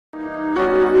What's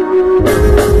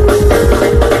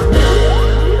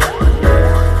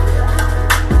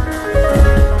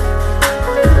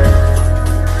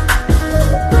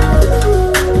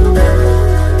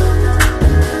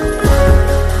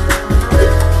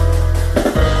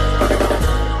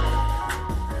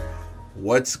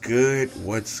good?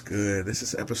 What's good? This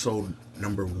is episode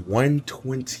number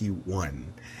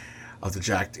 121 of the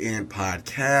Jacked In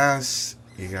podcast.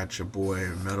 You got your boy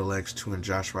Metal X2 and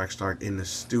Josh Rockstar in the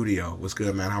studio. What's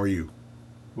good, man? How are you?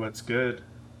 What's good?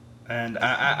 And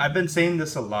I've been saying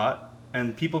this a lot,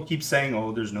 and people keep saying,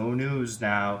 "Oh, there's no news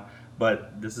now,"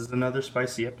 but this is another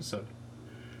spicy episode.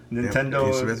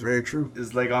 Nintendo so that's very true.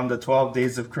 is like on the 12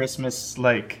 days of Christmas,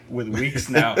 like with weeks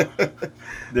now.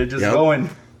 They're just going.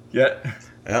 Yeah.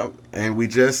 Yep. And we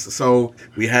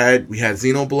had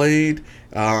Xenoblade,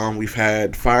 we've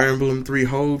had Fire Emblem Three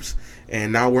Hopes,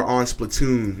 and now we're on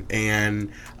Splatoon. And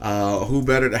who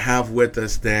better to have with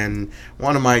us than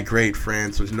one of my great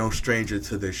friends, who's no stranger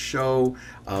to this show.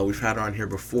 We've had her on here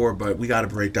before, but we got to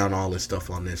break down all this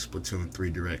stuff on this Splatoon 3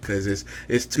 Direct because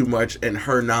it's too much, and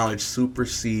her knowledge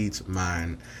supersedes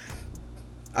mine.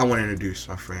 I want to introduce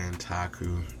my friend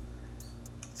Taku,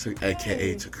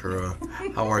 aka Takura.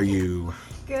 How are you?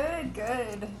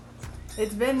 Good.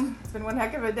 It's been one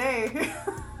heck of a day.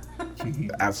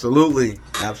 Absolutely.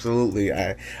 I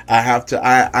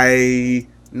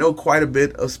know quite a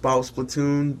bit about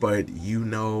Splatoon, but you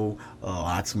know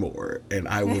lots more, and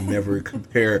I will never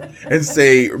compare and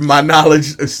say my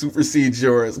knowledge supersedes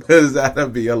yours because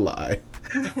that'd be a lie.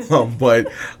 It's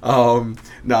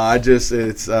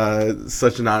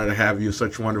such an honor to have you.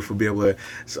 Such wonderful to be able to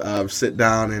sit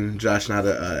down and Josh and I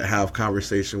to have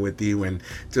conversation with you and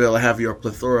to have your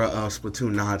plethora of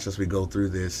Splatoon knowledge as we go through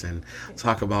this and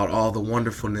talk about all the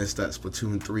wonderfulness that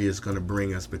Splatoon 3 is going to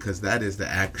bring us, because that is the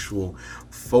actual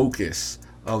focus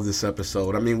of this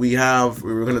episode. I mean, we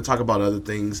were going to talk about other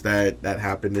things that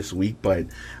happened this week, but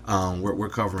we're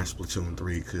covering Splatoon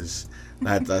 3 because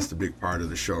that's the big part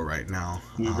of the show right now.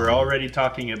 We were already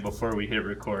talking it before we hit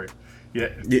record. Yeah.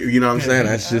 You know what I'm saying?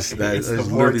 That's it's the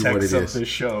literally what it is. Of the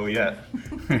show, yeah.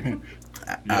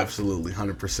 Absolutely,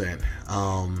 100%.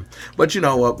 But you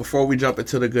know what? Before we jump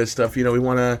into the good stuff, we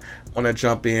want to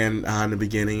jump in the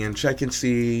beginning and check and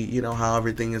see, how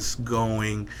everything is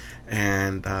going,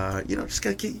 and just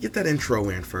get that intro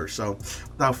in first. So,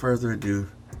 without further ado,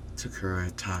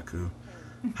 Takura, Taku,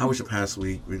 how was your past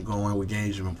week? Been going with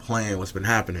games you've been playing? What's been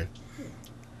happening?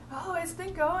 Oh, it's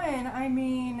been going. I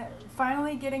mean,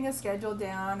 finally getting a schedule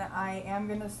down. I am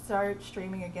going to start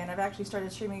streaming again. I've actually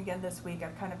started streaming again this week.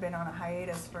 I've kind of been on a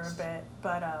hiatus for a bit.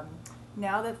 But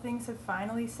now that things have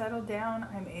finally settled down,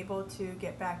 I'm able to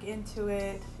get back into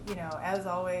it. As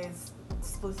always,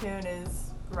 Splatoon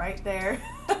is right there.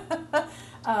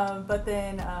 But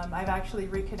then I've actually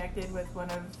reconnected with one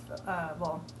of,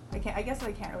 I guess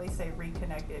I can't really say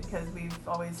reconnected because we've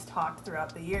always talked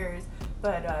throughout the years,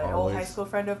 but an old high school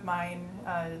friend of mine,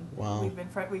 wow. we've been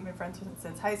friends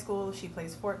since high school. She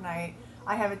plays Fortnite.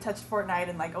 I haven't touched Fortnite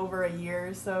in like over a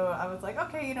year, so I was like,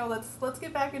 okay, let's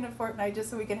get back into Fortnite just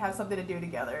so we can have something to do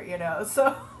together,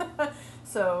 so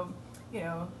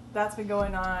that's been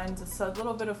going on. Just a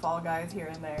little bit of Fall Guys here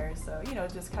and there, so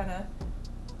just kind of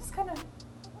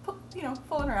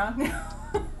fooling around.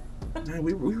 Man,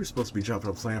 we were supposed to be jumping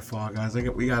up playing Fall Guys.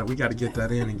 We got to get that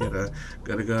in and get a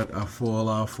full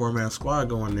 4-man squad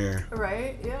going there.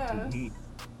 Right? Yeah. Mm-hmm.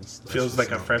 Feels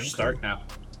like a fresh start now.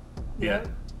 Yeah.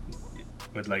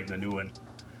 With like the new one.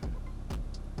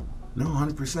 No,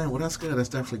 100%. Well, that's good. That's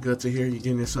definitely good to hear. You're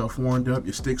getting yourself warmed up,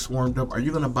 your sticks warmed up. Are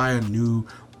you gonna buy a new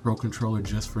Pro Controller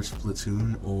just for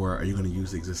Splatoon, or are you going to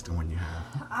use the existing one you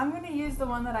have? I'm going to use the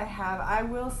one that I have. I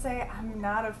will say I'm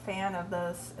not a fan of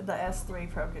the S3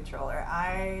 Pro Controller.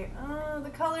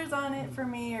 The colors on it for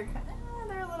me are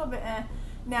they're a little bit eh.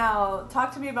 Now,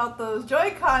 talk to me about those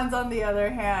Joy-Cons on the other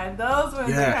hand. Those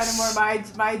ones are kind of more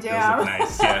my jam. Those look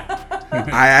nice, yeah.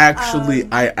 I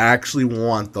actually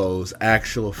want those.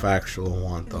 Factual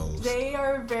want those. They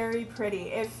are very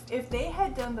pretty. If they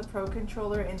had done the Pro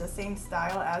Controller in the same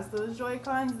style as those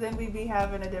Joy-Cons, then we'd be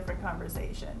having a different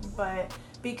conversation. But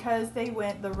because they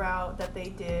went the route that they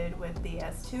did with the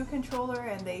S2 controller,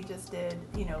 and they just did,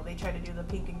 they tried to do the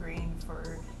pink and green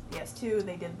for the S2.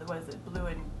 They did blue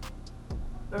and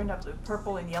or not blue,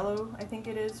 purple and yellow, I think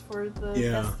it is for the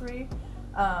S3.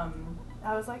 I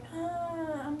was like,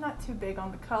 I'm not too big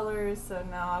on the colors, so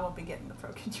no, I won't be getting the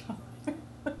Pro Controller.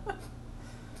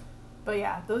 But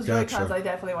yeah, those Joy-Cons I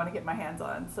definitely want to get my hands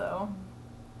on, so.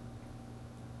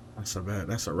 That's a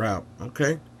wrap.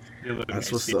 Okay.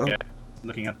 That's what's up. Yeah.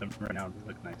 Looking at them right now, they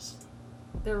look nice.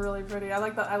 They're really pretty. I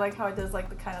like how it does like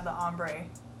the kind of the ombre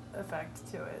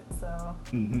effect to it. So.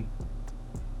 Mm-hmm.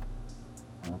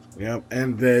 Yep,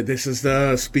 and this is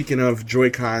the, speaking of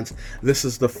Joy-Cons, this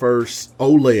is the first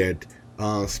OLED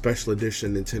special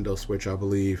edition Nintendo Switch, I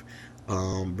believe,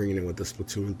 bringing it with the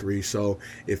Splatoon 3. So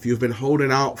if you've been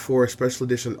holding out for a special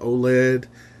edition OLED,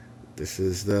 this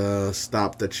is the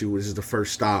this is the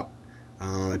first stop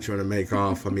that you're going to make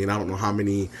off. I mean, I don't know how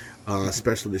many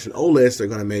special edition OLEDs they're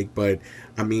going to make, but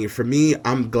I mean, for me,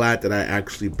 I'm glad that I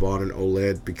actually bought an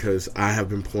OLED because I have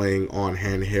been playing on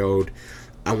handheld.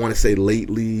 I want to say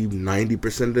lately,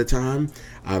 90% of the time,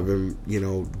 I've been,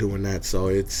 doing that. So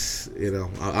it's,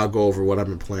 I'll go over what I've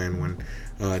been playing when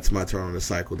it's my turn on the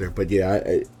cycle there. But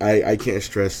yeah, I can't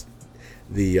stress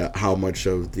the how much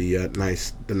of the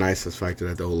nicest factor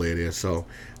that the OLED is. So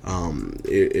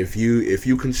if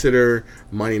you consider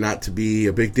money not to be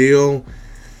a big deal,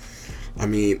 I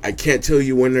mean, I can't tell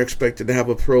you when they're expected to have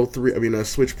a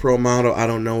Switch Pro model. I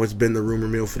don't know. It's been the rumor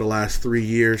mill for the last 3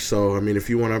 years. So, I mean, if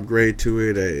you want to upgrade to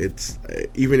it, it's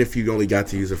even if you only got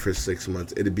to use it for 6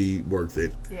 months, it'd be worth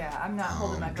it. Yeah, I'm not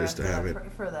holding my breath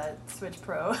for that Switch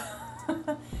Pro.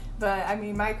 But, I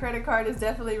mean, my credit card is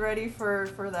definitely ready for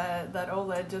that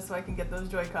OLED just so I can get those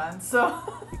Joy-Cons. So.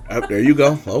 There you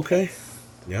go. Okay.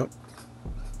 Yep.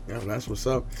 Yeah, that's what's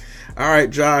up. All right,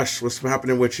 Josh, what's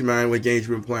happening with you, man? What games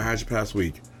you been playing? How's your past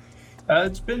week?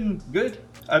 It's been good.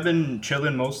 I've been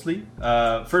chilling mostly.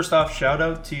 First off, shout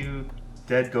out to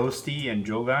Dead Ghosty and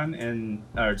Jonovan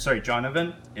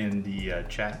in the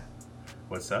chat.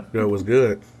 What's up? It was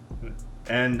good.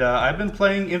 And I've been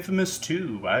playing Infamous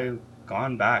 2. I've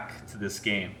gone back to this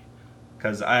game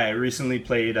because I recently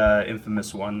played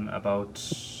Infamous 1 about,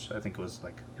 I think it was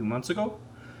like 2 months ago.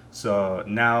 So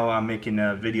now I'm making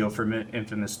a video for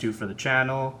Infamous 2 for the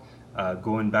channel,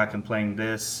 going back and playing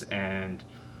this, and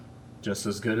just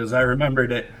as good as I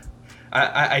remembered it.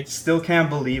 I still can't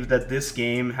believe that this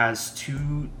game has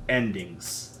 2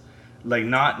 endings. Like,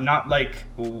 not like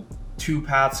 2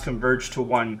 paths converge to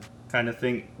one kind of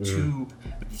thing. 2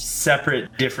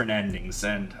 separate, different endings,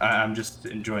 and I'm just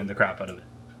enjoying the crap out of it.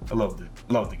 I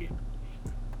love the game.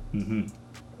 Mm-hmm.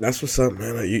 That's what's up,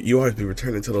 man. You always be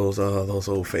returning to those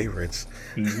old favorites.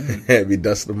 Mm-hmm. Be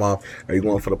dusting them off. Are you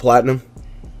going for the platinum?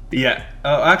 Yeah.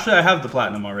 Actually, I have the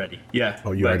platinum already. Yeah.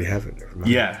 Oh, you already have it.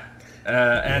 Yeah.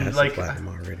 And like, platinum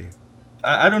already.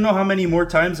 I don't know how many more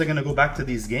times I'm gonna go back to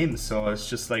these games. So it's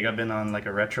just like I've been on like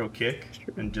a retro kick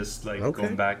and just like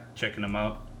going back, checking them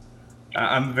out.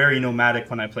 I'm very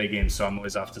nomadic when I play games, so I'm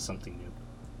always off to something new.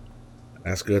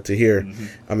 That's good to hear.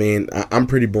 Mm-hmm. I mean, I'm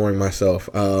pretty boring myself.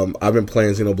 I've been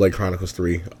playing Xenoblade Chronicles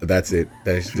 3. That's it.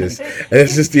 That's just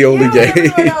the only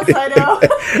game. Else I know.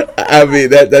 I mean,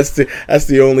 that's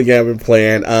the only game I've been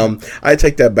playing. I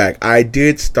take that back. I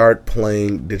did start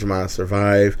playing Digimon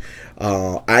Survive.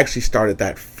 I actually started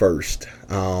that first.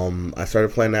 I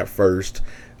started playing that first.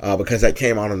 Because that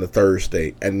came out on the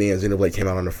Thursday, and then Xenoblade came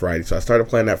out on the Friday. So I started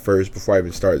playing that first before I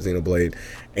even started Xenoblade.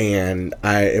 And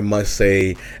I must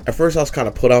say, at first I was kind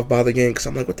of put off by the game because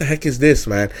I'm like, what the heck is this,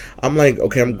 man? I'm like,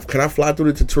 okay, can I fly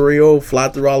through the tutorial, fly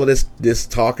through all of this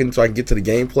talking so I can get to the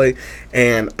gameplay?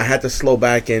 And I had to slow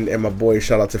back, and my boy,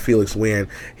 shout out to Felix Wynn,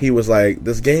 he was like,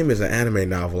 this game is an anime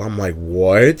novel. I'm like,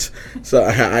 what? So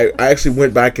I actually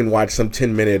went back and watched some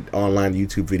 10-minute online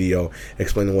YouTube video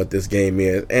explaining what this game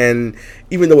is. And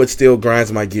even though it still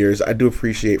grinds my gears, I do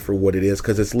appreciate for what it is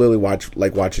because it's literally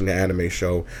like watching the anime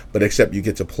show, but except you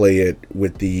get to play it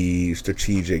with the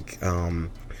strategic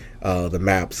the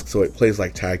maps, so it plays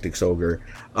like Tactics Ogre.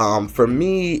 For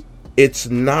me, it's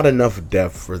not enough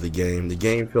depth for the game. The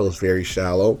game feels very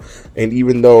shallow, and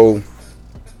even though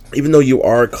you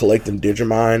are collecting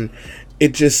Digimon,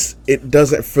 it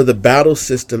doesn't, for the battle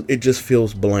system, it just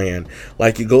feels bland.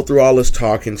 Like, you go through all this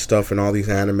talking stuff and all these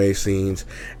anime scenes,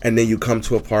 and then you come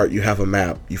to a part, you have a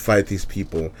map, you fight these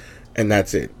people, and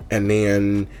that's it. And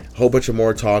then a whole bunch of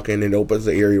more talking, and it opens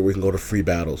the area where you can go to free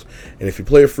battles. And if you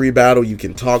play a free battle, you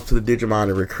can talk to the Digimon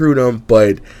and recruit them,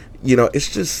 but,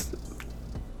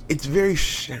 it's very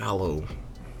shallow.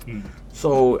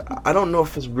 So, I don't know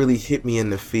if it's really hit me in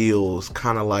the feels,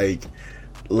 kind of like,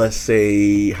 let's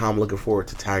say, how I'm looking forward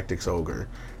to Tactics Ogre,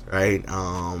 right?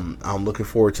 I'm looking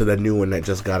forward to the new one that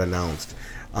just got announced.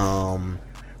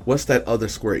 What's that other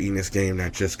Square Enix game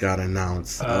that just got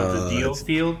announced? The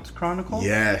DioField Chronicle?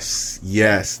 Yes,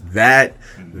 that.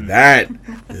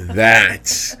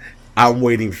 I'm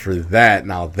waiting for that.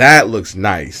 Now that looks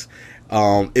nice.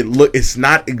 It's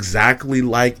not exactly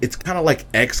like, it's kind of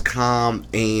like XCOM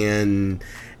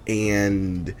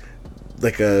and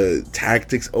like a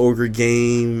Tactics Ogre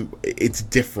game. It's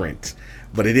different.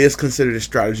 but it is considered a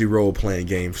strategy role playing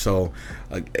game. So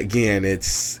again,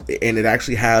 it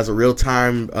actually has a real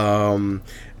time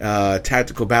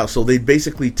tactical battle. So they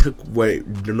basically took what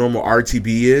the normal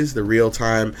RTB is, the real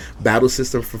time battle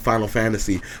system for Final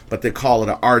Fantasy, but they call it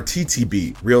a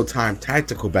RTTB, real time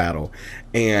tactical battle,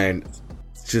 and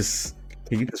just.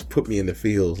 You just put me in the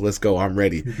fields. Let's go. I'm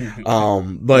ready.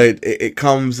 But it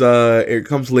comes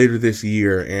later this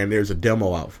year, and there's a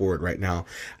demo out for it right now.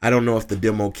 I don't know if the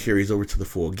demo carries over to the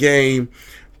full game,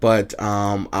 but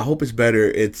I hope it's better.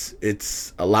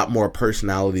 It's a lot more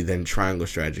personality than Triangle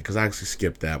Strategy, because I actually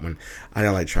skipped that one. I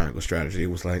didn't like Triangle Strategy. It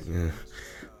was like,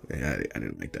 I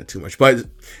didn't like that too much. But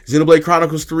Xenoblade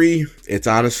Chronicles 3,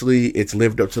 it's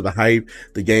lived up to the hype.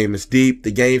 The game is deep.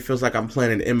 The game feels like I'm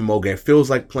playing an MMO game. It feels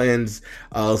like playing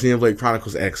Xenoblade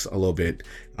Chronicles X a little bit.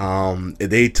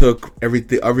 They took every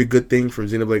good thing from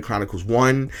Xenoblade Chronicles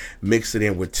 1, mixed it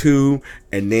in with 2,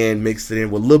 and then mixed it in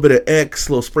with a little bit of X,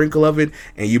 a little sprinkle of it,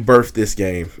 and you birthed this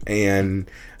game. And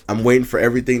I'm waiting for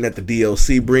everything that the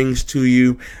DLC brings to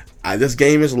you. This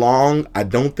game is long. I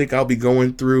don't think I'll be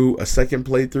going through a second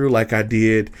playthrough like I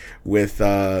did with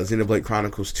Xenoblade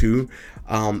Chronicles 2.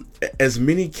 As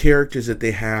many characters that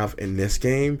they have in this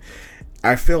game,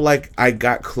 I feel like I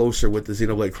got closer with the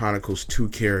Xenoblade Chronicles 2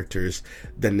 characters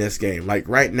than this game. Like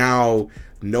right now,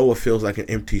 Noah feels like an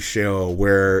empty shell,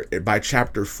 where by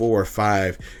chapter 4 or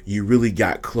 5, you really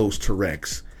got close to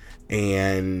Rex.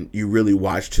 And you really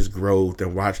watched his growth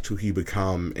and watched who he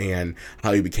become and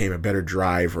how he became a better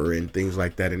driver and things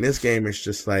like that. In this game, it's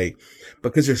just like,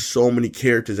 because there's so many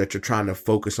characters that you're trying to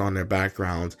focus on their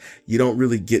backgrounds, you don't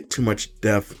really get too much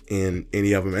depth in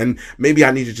any of them. And maybe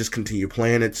I need to just continue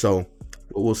playing it. So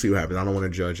we'll see what happens. I don't want to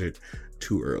judge it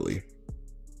too early.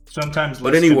 Sometimes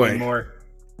but anyway, more.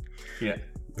 Yeah.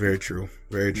 Very true.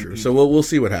 Very true. So we'll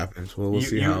see what happens. We'll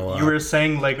see how. You were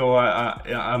saying like,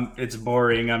 it's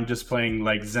boring. I'm just playing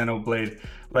like Xenoblade.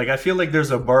 Like I feel like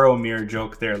there's a Boromir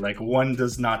joke there. Like one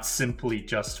does not simply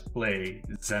just play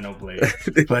Xenoblade.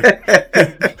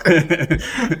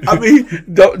 I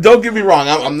mean, don't get me wrong.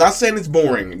 I'm not saying it's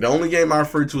boring. The only game I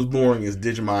referred to as boring is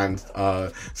Digimon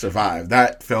Survive.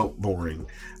 That felt boring.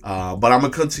 But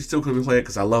I'm still gonna be playing it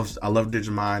because I love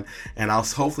Digimon, and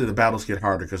hopefully the battles get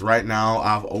harder, because right now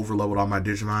I've overleveled all my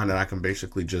Digimon and I can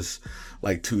basically just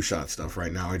like two-shot stuff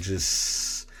right now. It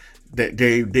just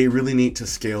they really need to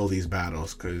scale these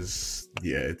battles, because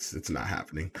it's not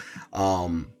happening.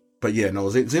 But yeah, no,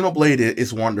 Xenoblade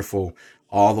is wonderful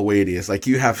all the way it is. Like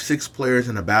you have 6 players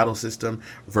in a battle system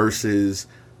versus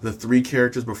the 3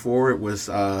 characters before. It was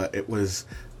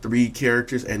 3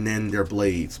 characters and then their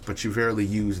blades, but you rarely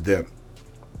use them.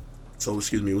 So,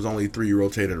 it was only 3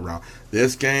 rotated around.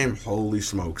 This game, holy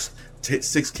smokes,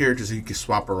 6 characters that you can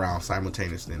swap around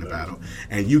simultaneously in a battle,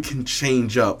 and you can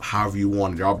change up however you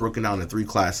want. They're all broken down into 3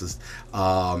 classes: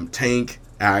 tank,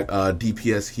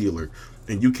 DPS, healer,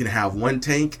 and you can have 1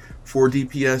 tank, 4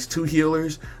 DPS, 2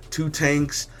 healers, 2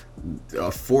 tanks,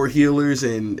 4 healers,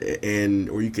 and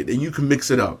you can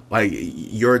mix it up. Like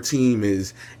your team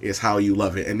is how you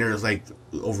love it. And there's like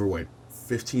over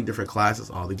 15 different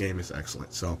classes. Oh, the game is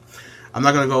excellent. So I'm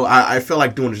not gonna go. I feel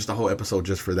like doing just a whole episode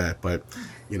just for that. But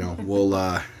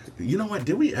we'll. You know what?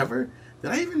 Did we have an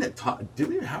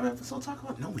episode talk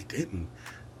about? No, we didn't.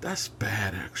 That's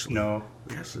bad, actually. No.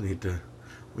 We actually need to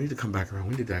come back around.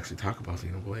 We need to actually talk about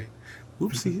Xenoblade.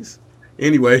 Whoopsies.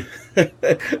 Anyway,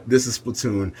 this is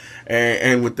Splatoon,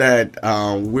 and with that,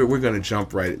 we're gonna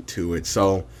jump right into it.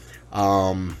 So,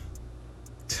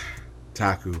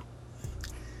 Taku,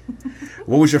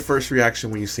 what was your first reaction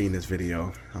when you seen this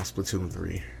video on Splatoon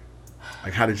 3?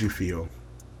 Like, how did you feel?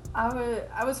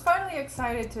 I was finally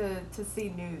excited to see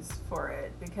news for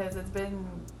it, because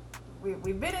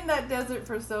we've been in that desert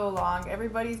for so long.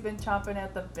 Everybody's been chomping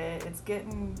at the bit. It's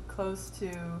getting close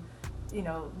to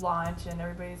launch, and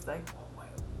everybody's like,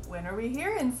 when are we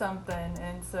hearing something?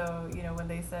 And so, when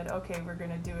they said, okay, we're going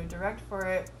to do a direct for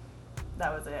it,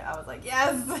 that was it. I was like,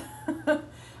 yes!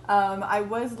 I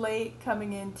was late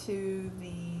coming into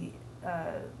the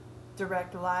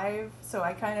direct live, so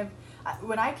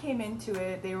when I came into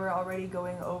it, they were already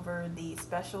going over the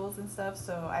specials and stuff,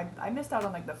 so I missed out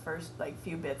on like the first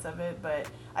few bits of it, but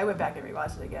I went back and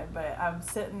rewatched it again. But I'm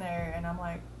sitting there and I'm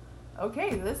like,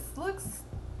 okay, this looks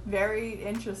very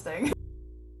interesting.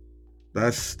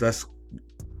 That's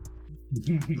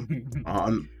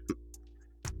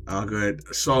good.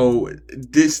 So,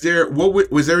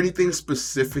 was there anything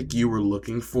specific you were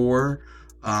looking for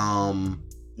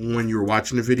when you were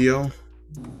watching the video?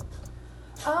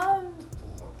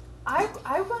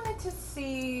 I wanted to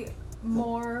see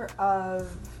more of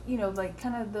like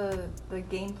kind of the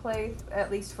gameplay,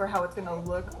 at least for how it's going to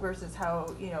look versus how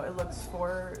it looks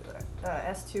for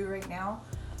S2 right now.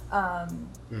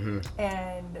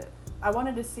 And I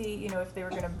wanted to see if they were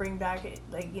going to bring back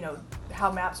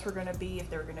how maps were going to be, if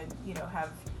they were going to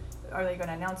are they going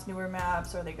to announce newer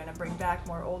maps? Are they going to bring back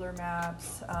more older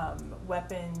maps,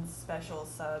 weapons, special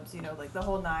subs, like the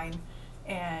whole nine.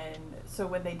 And so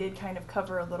when they did kind of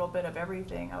cover a little bit of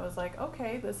everything, I was like,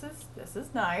 okay, this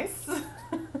is nice.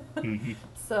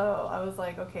 So I was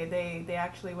like, okay, they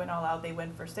actually went all out. They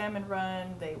went for Salmon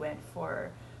Run. They went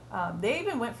for, they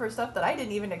even went for stuff that I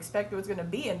didn't even expect it was going to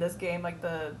be in this game, like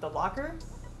the locker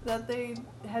that they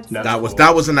had. That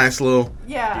was a nice little.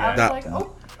 Yeah.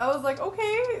 I was like,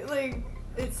 okay, like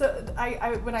it's.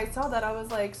 I when I saw that, I was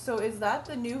like, so is that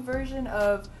the new version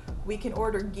of? We can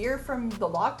order gear from the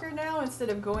locker now instead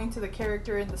of going to the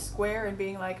character in the square and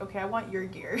being like, okay, I want your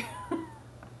gear.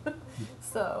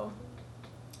 So,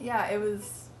 yeah, it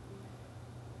was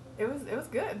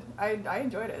good. I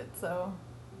enjoyed it. So.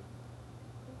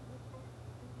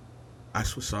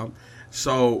 That's what's up.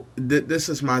 So this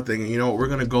is my thing. We're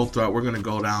gonna go through it. We're gonna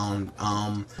go down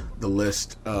the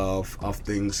list of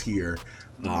things here,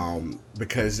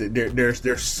 because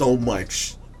there's so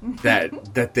much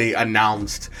that they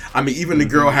announced. I mean, even the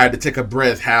girl had to take a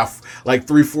breath like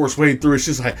 3/4 way through.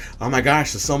 She's like, oh my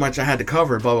gosh, there's so much I had to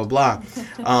cover, blah, blah,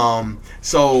 blah.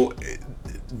 So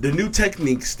the new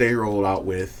techniques they rolled out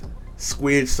with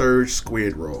Squid Surge,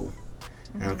 Squid Roll.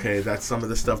 Okay, that's some of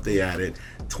the stuff they added.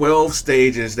 12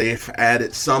 stages. They've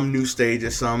added some new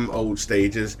stages, some old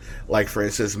stages. Like, for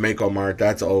instance, Mako Mart,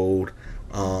 that's old.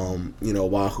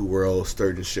 Wahoo World,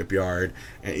 Sturgeon Shipyard,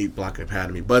 and 8 Block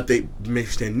Academy. But they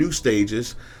mixed in new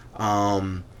stages,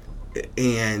 and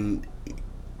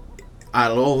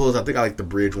out of all those, I think I like the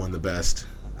bridge one the best.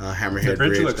 Hammerhead the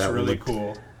bridge looks that really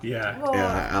cool. Yeah. Well,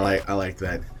 yeah, I like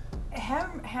that.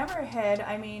 Hammerhead,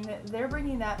 I mean, they're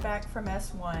bringing that back from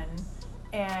S1,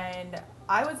 and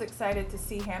I was excited to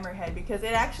see Hammerhead because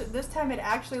this time it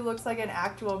actually looks like an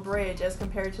actual bridge as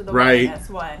compared to the one in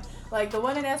S1. Like the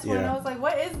one in S1, I was like,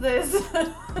 what is this?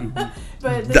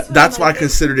 But that's why I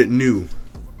considered it new.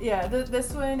 Yeah,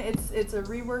 this one, it's a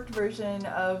reworked version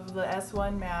of the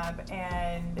S1 map,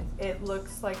 and it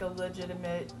looks like a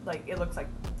legitimate, it looks like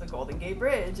the Golden Gate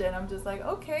Bridge, and I'm just like,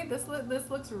 okay, this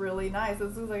looks really nice.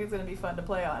 This looks like it's going to be fun to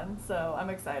play on, so I'm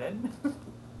excited.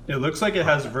 It looks like it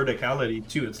has verticality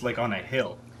too. It's like on a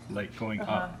hill, like going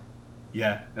up.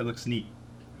 Yeah, it looks neat.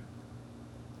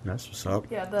 That's what's up.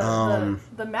 Yeah,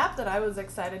 the map that I was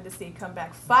excited to see come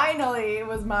back finally, it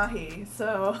was Mahi.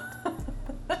 So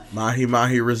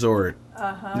Mahi Resort.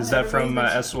 Is that from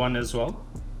S1 as well?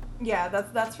 Yeah,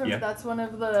 that's one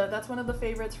of the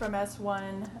favorites from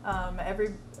S1.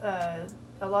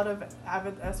 A lot of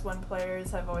avid S1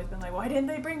 players have always been like, why didn't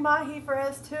they bring Mahi for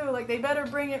S2? Like, they better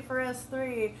bring it for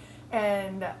S3.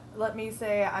 And let me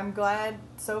say, I'm glad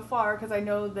so far, because I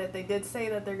know that they did say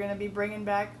that they're going to be bringing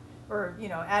back or,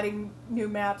 adding new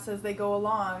maps as they go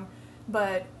along.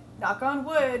 But knock on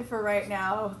wood for right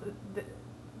now,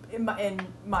 in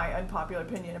my unpopular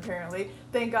opinion, apparently,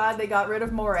 thank God they got rid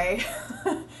of Moray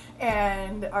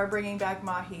and are bringing back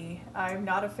Mahi. I'm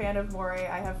not a fan of Moray.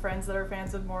 I have friends that are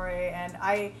fans of Moray, and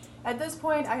at this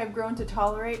point, I have grown to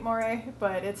tolerate Moray,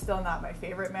 but it's still not my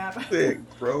favorite map.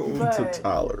 Grown to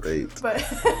tolerate. But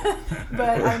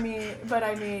I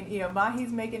mean,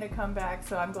 Mahi's making a comeback,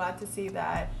 so I'm glad to see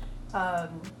that.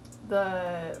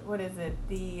 The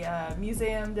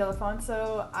Museum del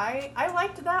Afonso, I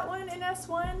liked that one in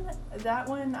S1. That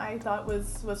one I thought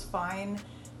was fine.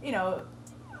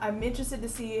 I'm interested to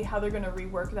see how they're going to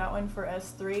rework that one for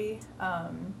S3.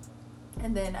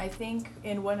 And then I think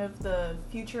in one of the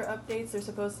future updates, they're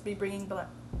supposed to be bringing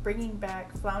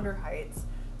back Flounder Heights.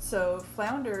 So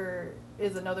Flounder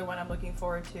is another one I'm looking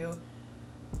forward to.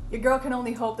 Your girl can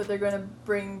only hope that they're going to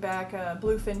bring back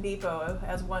Bluefin Depot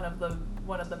as one of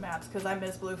the maps, because I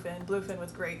miss Bluefin. Bluefin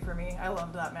was great for me. I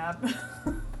loved that map.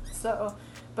 So,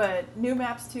 but new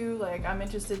maps too. I'm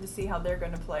interested to see how they're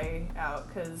going to play out,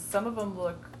 because some of them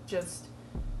look just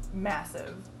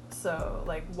massive. So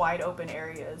wide open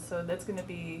areas. So it's going to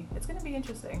be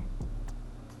interesting.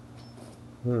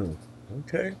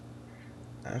 Okay.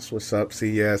 That's what's up.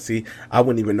 See, I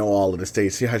wouldn't even know all of the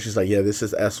states. See how she's like, yeah, this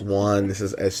is S1, this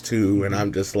is S2, and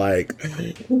I'm just like,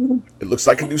 it looks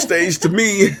like a new stage to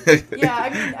me.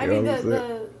 Yeah, I mean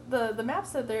the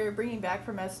maps that they're bringing back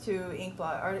from S2,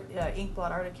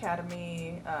 Inkblot Art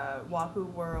Academy, Wahoo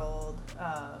World,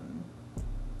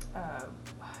 I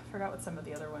forgot what some of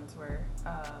the other ones were.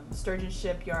 Sturgeon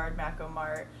Shipyard, Mako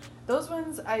Mart. Those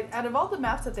ones, out of all the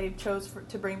maps that they chose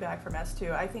to bring back from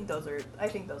S2, I think those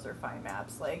are fine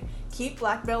maps. Like, keep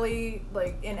Blackbelly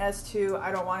like in S2.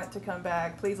 I don't want it to come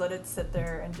back. Please let it sit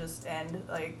there and just end.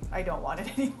 Like, I don't want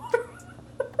it anymore.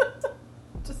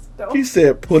 Just don't. He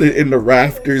said, "Put it in the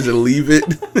rafters and leave it."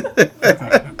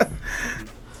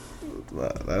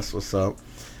 That's what's up.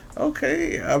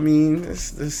 Okay, I mean,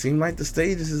 this seemed like the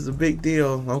stages is a big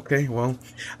deal. Okay, well,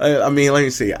 I mean, let me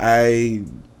see. I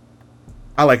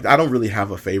don't really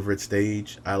have a favorite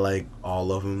stage. I like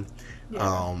all of them.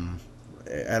 Yeah.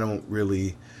 I don't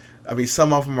really. I mean,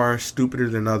 some of them are stupider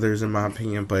than others, in my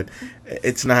opinion, but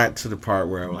it's not to the part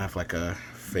where I'll have like a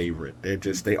favorite.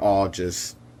 They all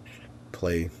just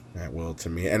play that well to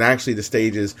me. And actually,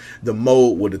 the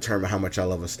mode will determine how much I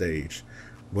love a stage.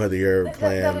 Whether you're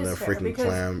playing the freaking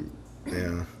clam,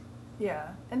 yeah.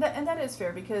 Yeah, and that is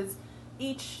fair because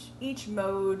each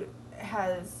mode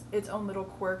has its own little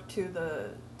quirk to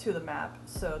the map,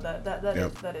 so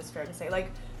that is fair to say.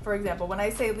 Like, for example, when I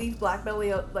say leave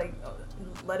Blackbelly, like,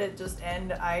 let it just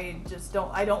end, I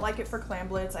don't like it for Clam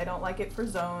Blitz, I don't like it for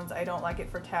zones, I don't like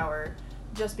it for tower.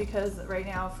 Just because right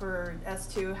now for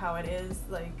S2 how it is,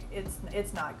 like,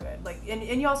 it's not good. Like, and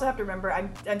you also have to remember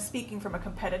I'm speaking from a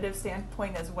competitive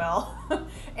standpoint as well.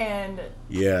 And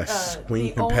yes,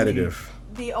 Queen competitive.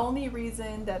 The only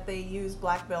reason that they use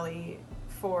Blackbelly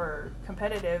for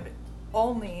competitive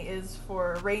only is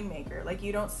for Rainmaker. Like,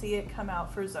 you don't see it come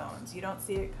out for zones. You don't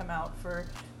see it come out for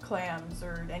clams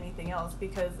or anything else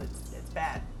because it's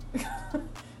bad.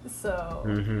 So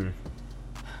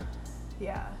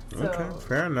yeah. So, okay,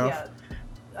 fair enough. Yeah,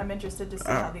 I'm interested to see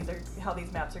how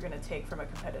these maps are going to take from a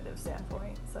competitive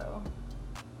standpoint. So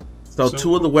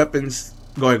two of the weapons.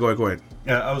 Go ahead.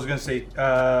 Yeah, I was gonna say,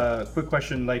 quick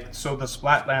question. Like, so the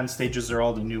Splatland stages are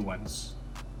all the new ones.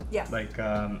 Yeah.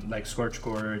 Like Scorch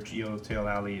Gorge, Eel Tail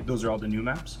Alley. Those are all the new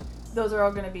maps. Those are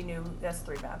all going to be new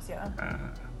S3 maps. Yeah.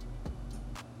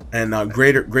 And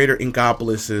Greater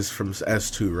Inkopolis is from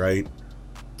S2, right?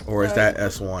 Or is that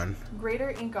S1?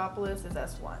 Greater Inkopolis is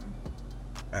S1.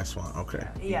 S1, okay.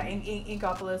 Yeah,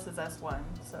 Inkopolis is S1,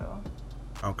 so.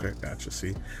 Okay, gotcha.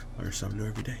 See, learn something new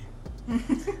every day.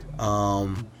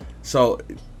 So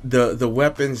the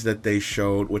weapons that they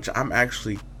showed, which I'm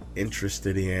actually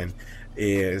interested in,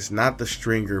 is not the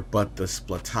Stringer, but the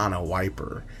Splatana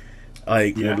Wiper.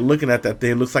 Like, looking at that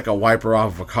thing, it looks like a wiper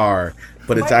off of a car,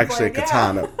 but it's actually a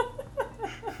katana.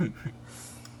 Yeah.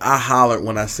 I hollered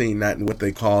when I seen that and what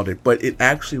they called it, but it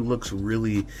actually looks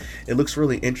really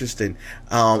interesting.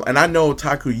 And I know,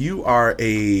 Taku, aren't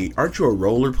you a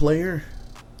roller player?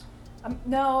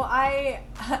 No, I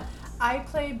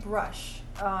play Brush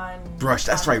on Brush.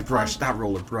 That's right, Brush, not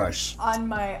roller. Brush. On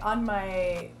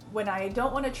my when I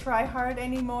don't want to try hard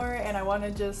anymore and I want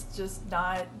to just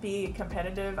not be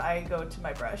competitive, I go to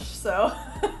my Brush. So.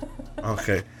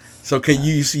 Okay, so can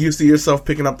you see yourself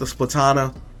picking up the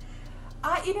Splatana?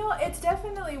 It's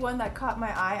definitely one that caught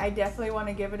my eye. I definitely want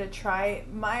to give it a try.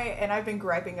 And I've been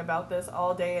griping about this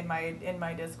all day in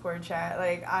my Discord chat.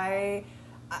 Like, I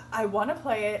want to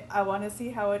play it. I want to see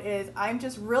how it is. I'm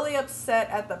just really upset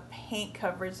at the paint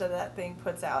coverage that thing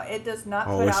puts out. It does not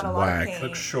put out a lot of paint. It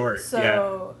looks short.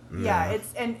 So yeah,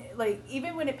 and like,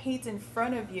 even when it paints in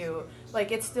front of you,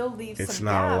 like, it still leaves some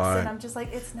gaps. And I'm just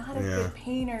like, it's not a good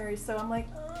painter. So I'm like,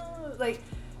 like.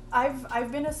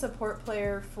 I've been a support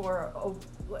player for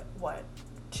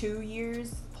 2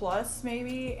 years plus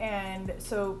maybe, and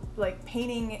so, like,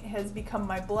 painting has become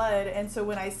my blood, and so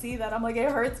when I see that, I'm like, it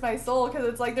hurts my soul because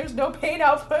it's like there's no paint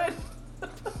output.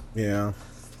 Yeah,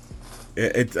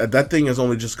 that thing is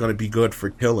only just going to be good for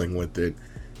killing with it,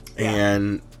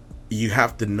 and you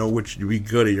have to know to be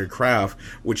good at your craft,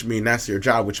 which means that's your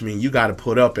job, which means you got to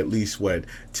put up at least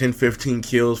 10-15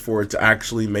 kills for it to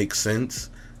actually make sense.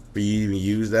 But you even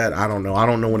use that? I don't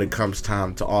know when it comes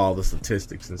time to all the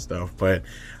statistics and stuff, but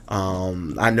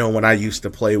I know when I used to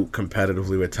play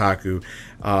competitively with Taku,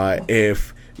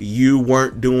 if you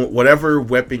weren't doing whatever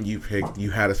weapon you picked,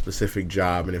 you had a specific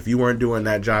job, and if you weren't doing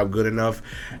that job good enough,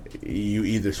 you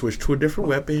either switch to a different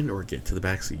weapon or get to the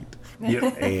back seat.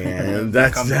 Yep. And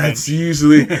that's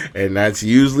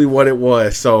usually what it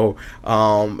was. So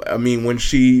I mean, when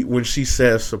she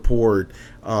says support,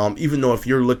 even though if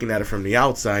you're looking at it from the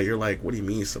outside, you're like, what do you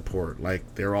mean support?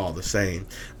 Like, they're all the same.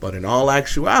 But in all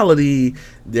actuality,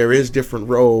 there is different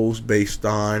roles based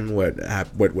on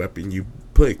what weapon you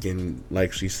pick. And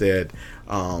like she said,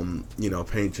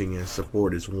 painting and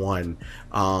support is one.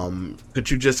 Could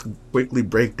you just quickly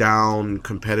break down,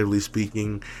 competitively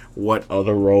speaking, what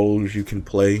other roles you can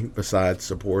play besides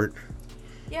support?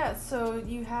 Yeah, so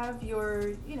you have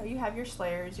you have your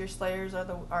slayers. Your slayers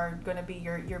are going to be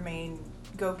your main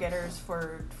go-getters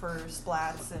for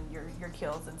splats and your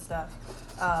kills and stuff.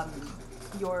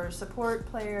 Your support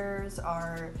players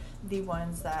are the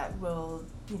ones that will,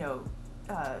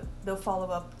 they'll follow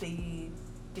up the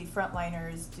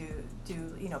frontliners,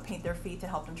 do paint their feet to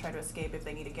help them try to escape if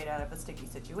they need to get out of a sticky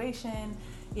situation.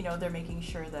 They're making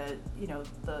sure that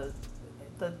the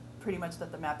pretty much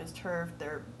that the map is turfed.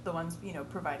 They're the ones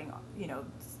providing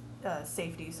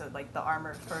safety. So like the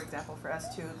armor, for example, for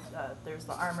S2, there's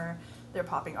the armor. They're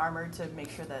popping armor to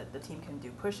make sure that the team can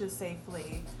do pushes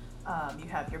safely. You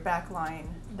have your back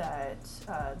line that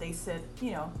they sit,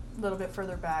 a little bit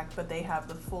further back, but they have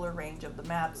the fuller range of the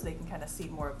map, so they can kind of see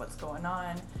more of what's going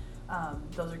on.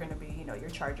 Those are going to be, your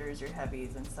chargers, your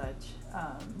heavies, and such.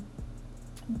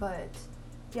 But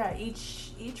yeah,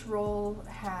 each role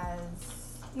has,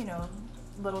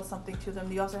 little something to them.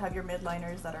 You also have your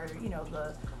midliners that are,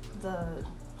 the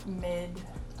mid,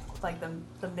 like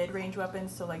the mid-range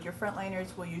weapons. So like your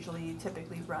frontliners will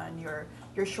typically run your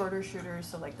shorter shooters,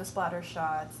 so like the splatter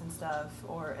shots and stuff,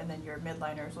 and then your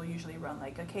midliners will usually run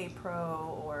like a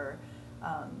K-Pro or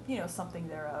something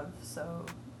thereof. So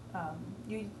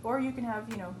you can have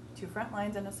two front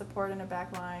lines and a support and a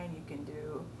back line. You can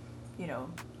do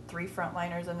 3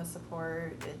 frontliners and a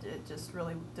support. It just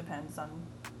really depends on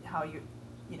how you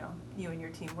and your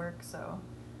team work. So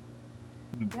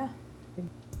yeah.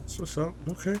 That's what's up.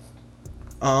 Okay.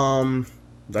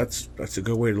 That's a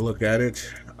good way to look at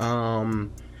it.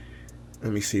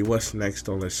 Let me see what's next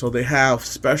on this. So they have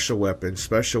special weapons.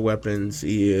 Special weapons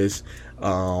is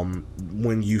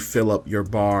when you fill up your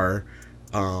bar,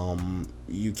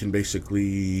 you can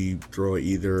basically throw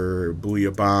either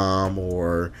Booyah Bomb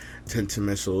or Tinted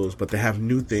Missiles, but they have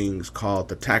new things called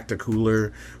the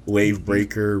Tacticooler, Wave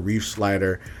Breaker, Reef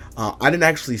Slider. I didn't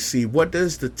actually see, what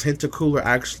does the Tacticooler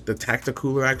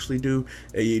actually do?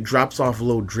 It drops off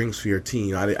little drinks for your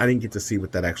team. I didn't get to see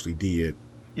what that actually did.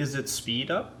 Is it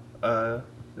speed up?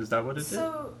 Is that what it is?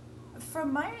 So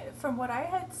from what I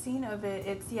had seen of it,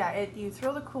 you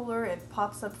throw the cooler, it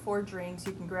pops up 4 drinks,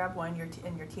 you can grab one,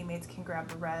 and your teammates can grab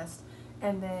the rest,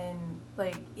 and then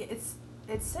like it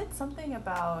said something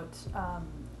about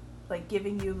like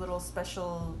giving you little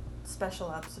special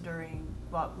ups during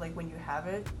like when you have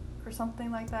it or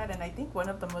something like that, and I think one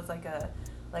of them was like a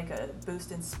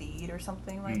boost in speed or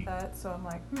something like that. So I'm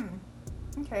like,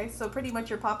 okay, so pretty much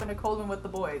you're popping a cold one with the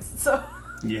boys. So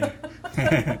yeah.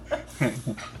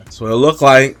 That's what it looked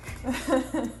like.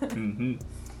 Mm-hmm.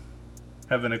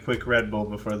 Having a quick Red Bull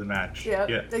before the match. Yep,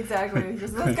 Yeah, exactly.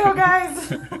 Just let's go,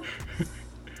 guys.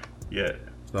 Yeah.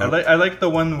 I like the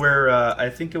one where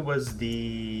I think it was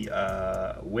the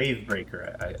Wave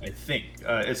Breaker. I think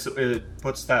it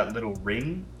puts that little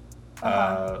ring.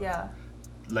 Yeah.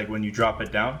 Like when you drop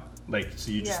it down, like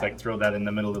so you just like throw that in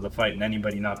the middle of the fight, and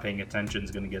anybody not paying attention is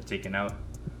gonna get taken out.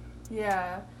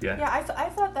 Yeah. I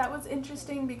thought that was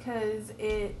interesting because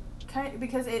it'll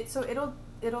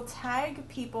tag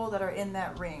people that are in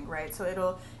that ring, right? So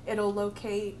it'll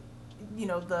locate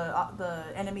the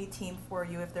enemy team for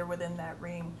you if they're within that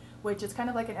ring, which is kind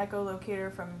of like an echolocator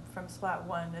from Splat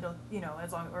 1. It'll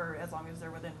as long as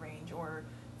they're within range, or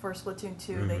for Splatoon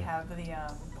 2 they have the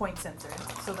point sensor.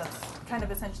 So that's kind of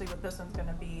essentially what this one's going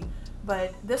to be.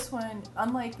 But this one,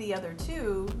 unlike the other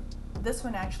two, this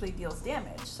one actually deals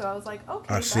damage. So I was like,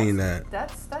 okay, I've seen that.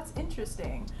 That's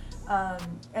interesting.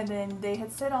 And then they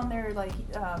had said on there like,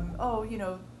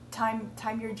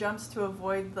 time your jumps to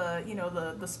avoid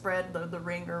the spread, the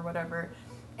ring or whatever.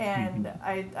 And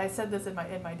I said this in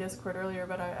my Discord earlier,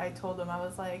 but I told them, I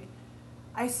was like,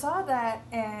 I saw that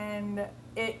and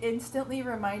it instantly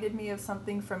reminded me of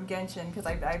something from Genshin, because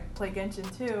I play Genshin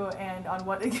too, and on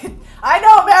what I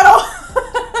know, Metal.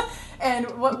 And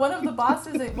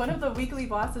one of the weekly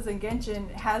bosses in Genshin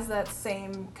has that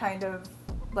same kind of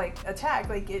like attack.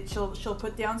 Like she'll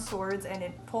put down swords and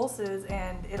it pulses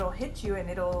and it'll hit you and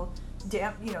it'll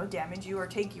damage you or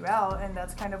take you out, and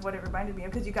that's kind of what it reminded me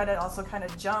of, because you got to also kind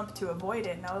of jump to avoid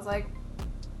it, and I was like,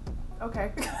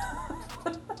 okay.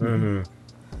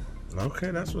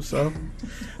 Okay, that's what's up.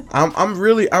 I'm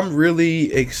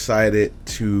really excited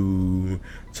to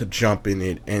jump in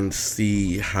it and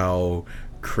see how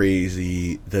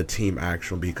crazy the team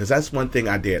action will be, because that's one thing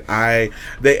I did.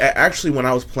 They actually, when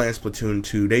I was playing Splatoon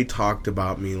 2, they talked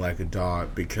about me like a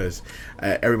dog, because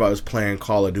everybody was playing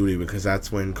Call of Duty, because that's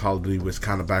when Call of Duty was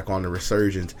kind of back on the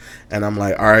resurgence, and I'm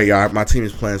like, alright y'all, my team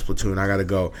is playing Splatoon, I gotta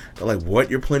go. They're like, what,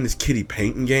 you're playing this kitty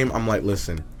painting game? I'm like,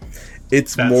 listen,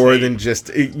 it's That's more it. than just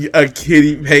a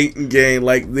kiddie painting game.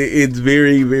 Like it's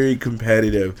very, very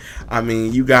competitive. I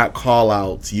mean, you got call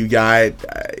outs, you got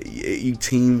you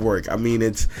teamwork. I mean,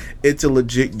 it's a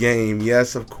legit game.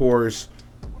 Yes, of course.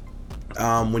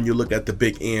 When you look at the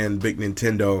big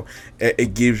Nintendo,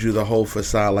 it gives you the whole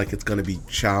facade like it's going to be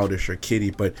childish or kiddie.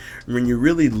 But when you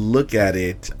really look at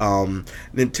it,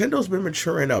 Nintendo's been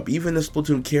maturing up. Even the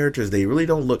Splatoon characters, they really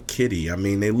don't look kiddie. I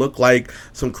mean, they look like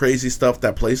some crazy stuff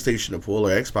that PlayStation will pull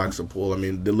or Xbox will pull. I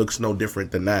mean, it looks no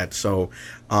different than that. So,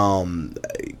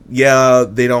 yeah,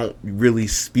 they don't really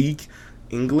speak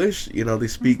English, they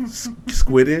speak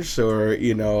Squiddish or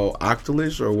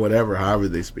Octolish or whatever, however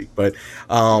they speak. But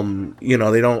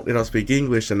they don't speak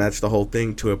English, and that's the whole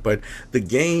thing to it. But the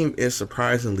game is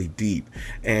surprisingly deep,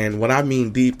 and what I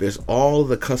mean deep is all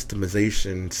the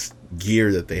customizations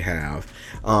gear that they have,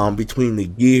 between the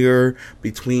gear,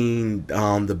 between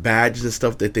the badges and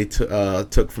stuff that they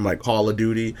took from like Call of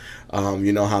Duty.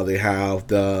 You know how they have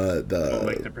the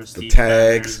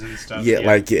tags, and stuff, yeah,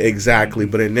 like exactly.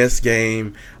 But in this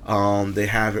game, they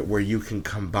have it where you can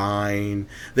combine.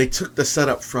 They took the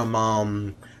setup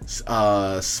from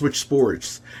Switch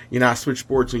Sports. Switch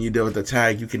Sports, when you deal with the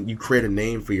tag, you create a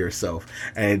name for yourself,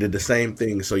 and it did the same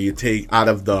thing. So you take out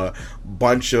of the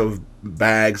bunch of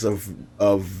bags of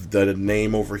the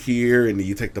name over here, and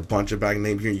you take the bunch of bag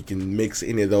name here, you can mix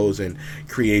any of those and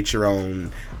create your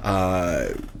own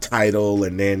title,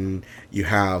 and then you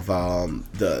have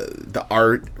the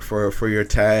art for your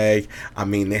tag. I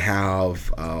mean, they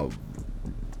have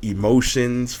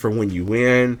emotions for when you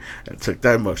win. I took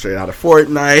that much straight out of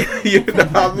Fortnite. You know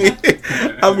what I mean?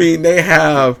 I mean, they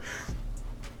have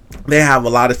a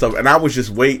lot of stuff, and I was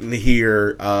just waiting to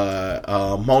hear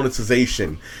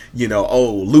monetization.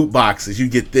 Loot boxes, you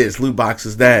get this, loot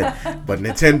boxes that. But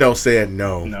Nintendo said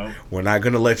no, we're not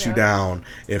gonna let you down.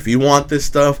 If you want this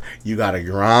stuff, you gotta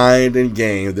grind in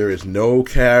game. There is no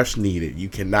cash needed. You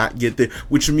cannot get the,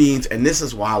 which means, and this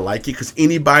is why I like it, because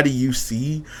anybody you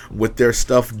see with their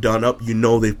stuff done up,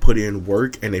 they've put in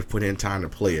work and they've put in time to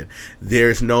play it.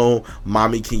 There's no,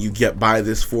 mommy, can you buy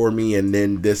this for me, and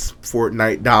then this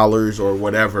Fortnite dollars or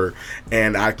whatever,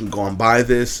 and I can go and buy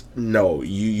this. No,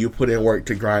 you put in work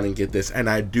to grind and get this. And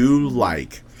I do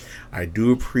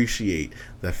appreciate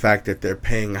the fact that they're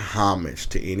paying homage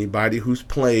to anybody who's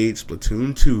played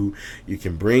Splatoon 2. You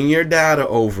can bring your data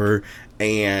over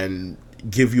and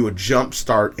give you a jump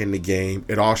start in the game.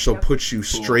 It also puts you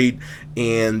straight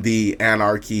in the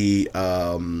Anarchy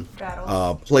playlist,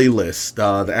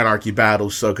 the Anarchy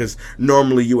battles. So, because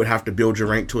normally you would have to build your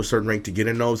rank to a certain rank to get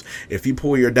in those. If you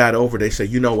pull your data over, they say,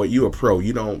 you know what, you a pro.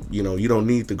 You don't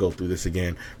need to go through this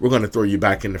again. We're going to throw you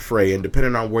back in the fray. And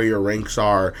depending on where your ranks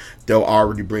are, they'll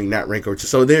already bring that rank over.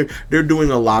 So they're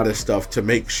doing a lot of stuff to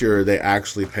make sure they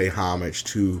actually pay homage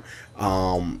to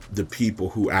the people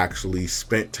who actually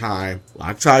spent time,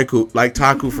 like Taku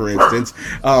for instance,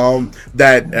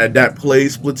 that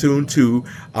plays Splatoon 2,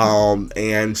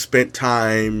 and spent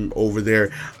time over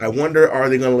there. I wonder, are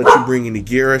they going to let you bring any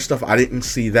gear and stuff? I didn't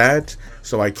see that,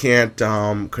 so I can't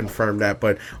confirm that.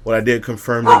 But what I did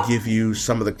confirm, they give you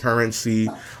some of the currency.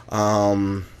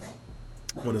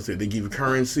 What is it? They give you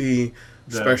currency,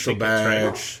 special badge.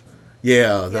 Right?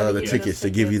 Yeah, the tickets. They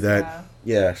give you that. Yeah.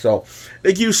 Yeah, so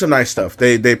they give you some nice stuff.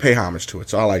 They pay homage to it,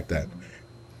 so I like that.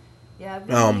 Yeah.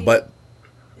 But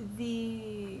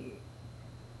the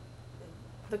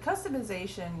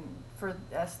customization for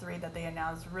S3 that they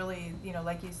announced really,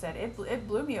 like you said, it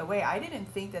blew me away. I didn't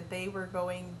think that they were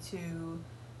going to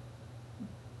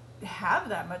have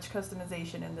that much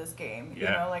customization in this game.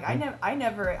 Yeah. I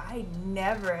never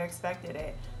expected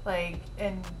it. Like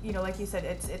you said,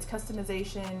 it's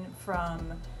customization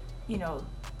from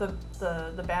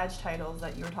the badge titles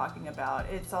that you were talking about.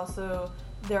 It's also,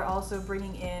 they're also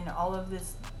bringing in all of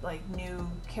this like new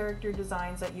character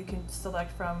designs that you can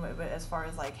select from, as far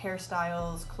as like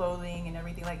hairstyles, clothing, and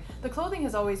everything. Like the clothing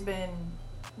has always been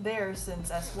there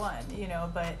since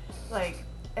S1, but like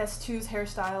S2's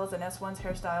hairstyles and S1's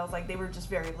hairstyles, like they were just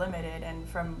very limited. And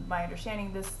from my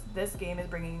understanding, this game is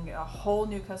bringing a whole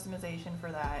new customization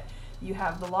for that. You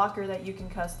have the locker that you can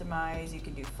customize, you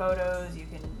can do photos, you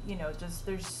can, just,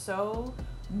 there's so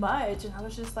much. And I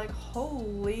was just like,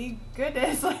 holy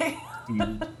goodness. Like,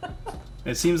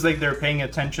 It seems like they're paying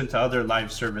attention to other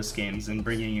live service games and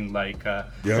bringing in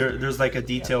there's like a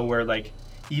detail where like,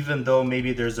 even though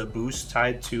maybe there's a boost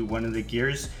tied to one of the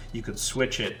gears, you could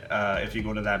switch it if you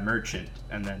go to that merchant,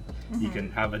 and then you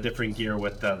can have a different gear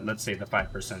with let's say the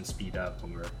 5% speed up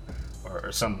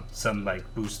or some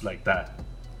like boost like that.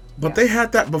 But they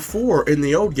had that before in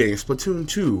the old game, Splatoon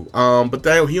 2. But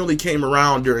he only came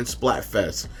around during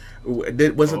Splatfest.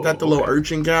 Wasn't that the little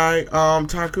urchin guy,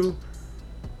 Taku?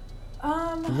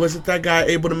 Wasn't that guy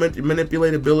able to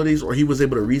manipulate abilities, or he was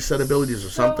able to reset abilities, or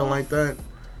something like that?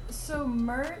 So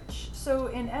merch. So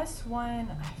in S1,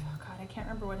 I can't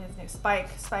remember what his name.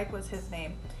 Spike was his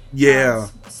name. Yeah.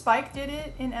 Spike did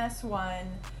it in S1.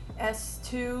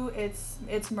 S2,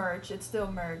 it's merch. It's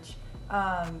still merch.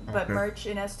 But merch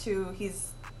in S2,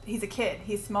 he's a kid.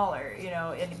 He's smaller,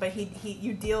 but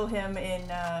you deal him in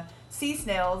sea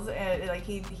snails, like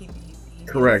he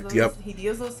correct. He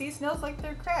deals those sea snails like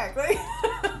they're cracked.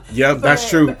 Yep, that's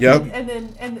true. Yep.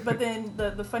 But then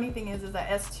the funny thing is that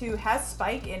S2 has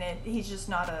Spike in it. He's just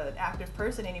not an active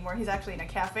person anymore. He's actually in a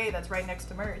cafe that's right next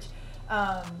to merch.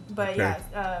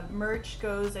 Merch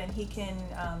goes and he can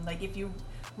like if you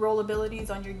roll abilities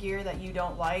on your gear that you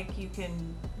don't like, you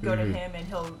can go to him and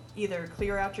he'll either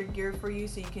clear out your gear for you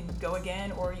so you can go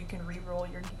again, or you can re-roll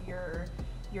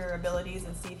your abilities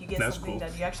and see if you get something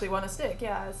that you actually want to stick.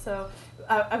 Yeah, so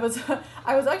I was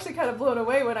actually kind of blown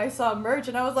away when I saw merch,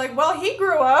 and I was like, well, he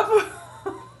grew up.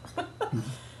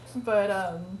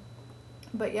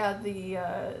 But yeah, the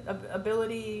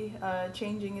ability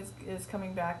changing is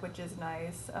coming back, which is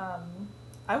nice.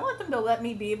 I want them to let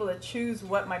me be able to choose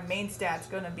what my main stat's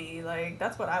gonna be. Like,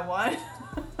 that's what I want.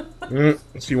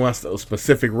 She wants those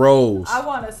specific roles. I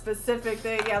want a specific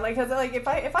thing, yeah. Like, cause like if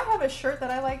I have a shirt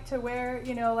that I like to wear,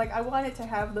 like I want it to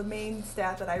have the main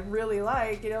stat that I really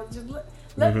like. Just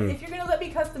if you're gonna let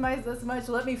me customize this much,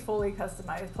 let me fully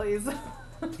customize, please.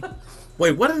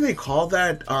 Wait, what do they call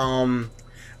that? Oh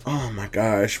my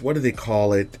gosh, what do they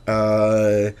call it?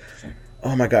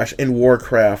 Oh my gosh, in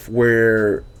Warcraft,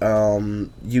 where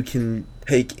you can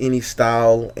take any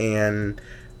style and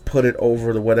put it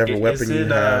over the whatever weapon you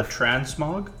have.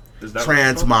 Transmog? Is that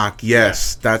Transmog,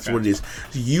 yes, that's what it is.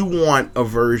 You want a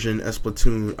version of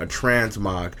Splatoon, a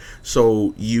Transmog,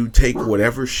 so you take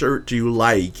whatever shirt you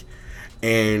like,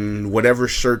 and whatever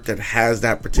shirt that has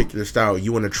that particular style,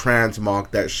 you want to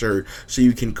transmog that shirt so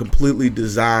you can completely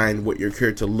design what your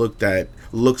character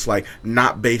looks like,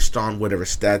 not based on whatever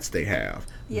stats they have.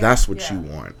 Yeah, that's what you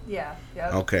want. Yeah.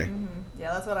 Okay. Mm-hmm.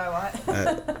 Yeah, that's what I want.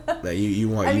 you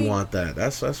want that.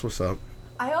 That's what's up.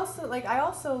 I also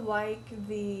like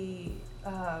the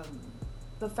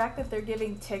fact that they're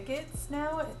giving tickets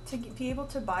now to be able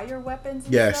to buy your weapons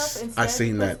and stuff instead. I've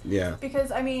seen that, yeah.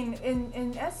 Because, I mean,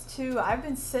 in S2, I've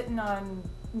been sitting on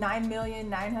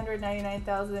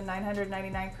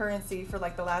 9,999,999 currency for,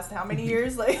 like, the last how many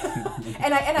years? Like,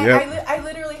 I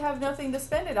literally have nothing to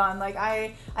spend it on. Like,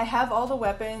 I have all the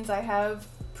weapons, I have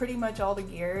pretty much all the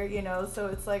gear, so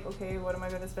it's like, okay, what am I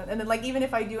going to spend? And then, like, even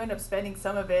if I do end up spending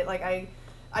some of it, like, I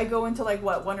go into like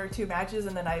one or two matches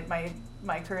and then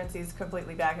my currency is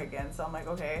completely back again. So I'm like,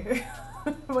 okay,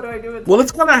 what do I do with Well,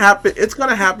 it's gonna happen. It's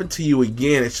gonna happen to you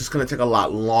again. It's just gonna take a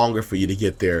lot longer for you to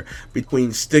get there.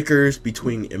 Between stickers,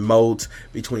 between emotes,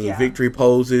 between victory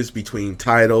poses, between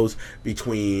titles,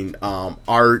 between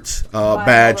art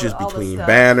badges, between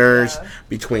banners,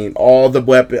 between all the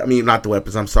weapons. I mean, not the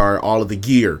weapons. I'm sorry. All of the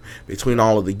gear. Between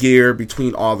all of the gear,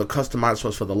 between all the customized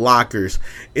stuff for the lockers,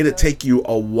 it'll take you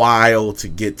a while to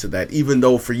get to that. Even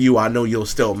though for you, I know you'll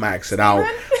still max it out.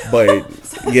 But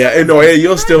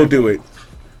you'll still do it.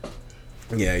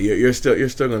 Yeah, you're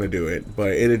still gonna do it,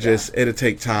 but it'll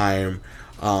take time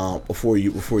before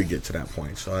you get to that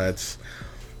point. So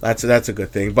that's a good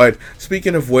thing. But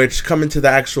speaking of which, coming to the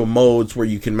actual modes where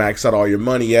you can max out all your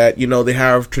money at, they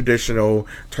have traditional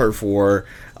turf war.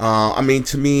 I mean,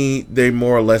 to me, they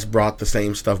more or less brought the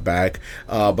same stuff back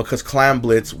because Clan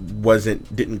Blitz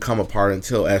didn't come apart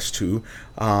until S2.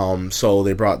 So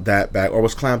they brought that back. Or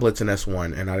was Clan Blitz in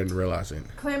S1 and I didn't realize it?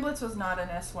 Clan Blitz was not an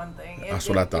S1 thing. That's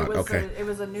what I thought. Okay. It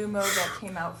was a new mode that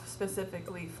came out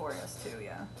specifically for S2,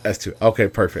 yeah. S2. Okay,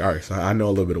 perfect. All right, so I know a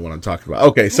little bit of what I'm talking about.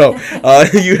 Okay, so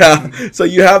you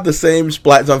have the same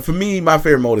Splat Zone. For me, my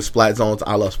favorite mode is Splat Zones.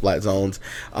 I love Splat Zones.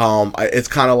 It's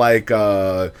kind of like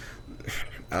King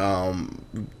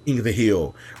of the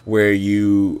Hill, where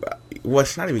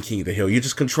it's not even King of the Hill. You're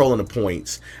just controlling the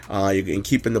points. And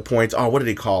keeping the points. Oh, what do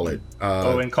they call it?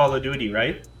 In Call of Duty,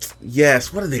 right?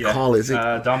 Yes. What do they call it? Is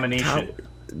it domination?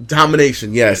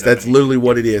 Domination, yes, that's literally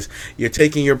what it is. You're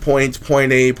taking your points,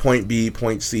 point A, point B,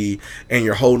 point C, and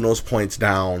you're holding those points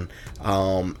down.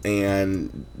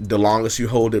 And the longest you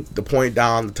hold the point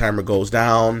down, the timer goes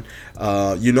down.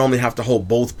 You normally have to hold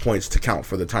both points to count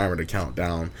for the timer to count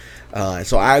down.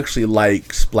 So I actually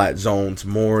like Splat Zones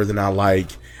more than I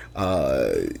like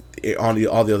on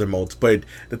all the other modes. But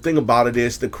the thing about it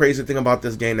is, the crazy thing about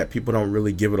this game that people don't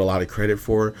really give it a lot of credit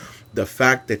for, the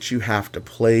fact that you have to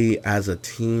play as a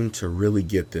team to really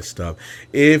get this stuff.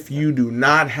 If you do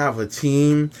not have a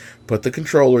team, put the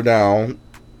controller down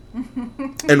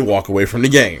and walk away from the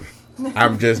game.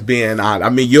 I'm just being honest. I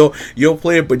mean, you'll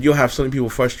play it, but you'll have so many people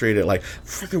frustrated, like,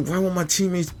 freaking, why won't my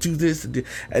teammates do this? And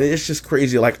it's just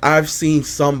crazy. Like, I've seen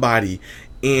somebody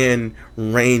in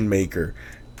Rainmaker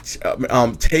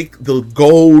take the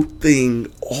gold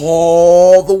thing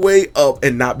all the way up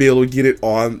and not be able to get it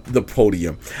on the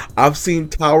podium. I've seen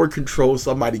Tower Control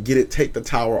somebody get it, take the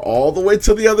tower all the way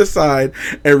to the other side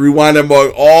and rewind them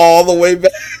all the way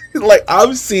back. Like,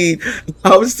 I've seen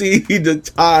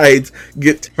the tides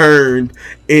get turned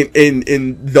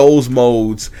in those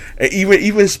modes, and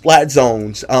even splat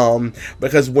zones.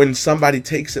 Because when somebody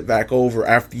takes it back over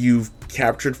after you've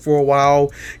captured for a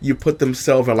while, you put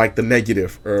themselves in like the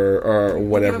negative or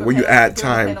whatever, where you add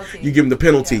time, you give them the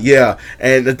penalty. Yeah.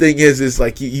 And the thing is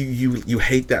like you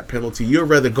hate that penalty. You'd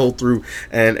rather go through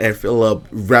and fill up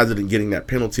rather than getting that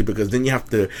penalty, because then you have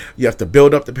to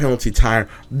build up the penalty time,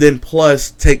 then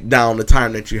plus take down the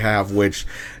time that you have, which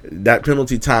that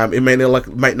penalty time, it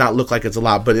might not look like it's a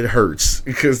lot, but it hurts,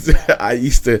 because I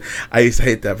used to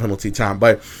hate that penalty time.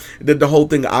 But the whole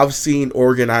thing, I've seen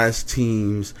organized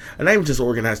teams, and not even just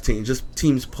organized teams, just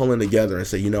teams pulling together and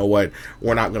say, you know what,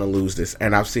 we're not going to lose this.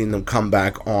 And I've seen them come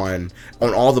back on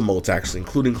all the modes, actually,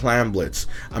 including Clan Blitz.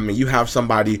 I mean, you have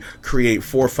somebody create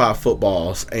 4 or 5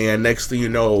 footballs, and next thing you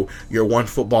know, you're 1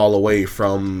 football away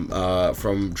from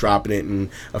dropping it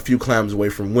and a few clams away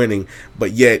from winning,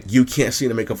 but yet you can't seem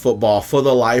to make a football for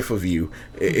the life of you.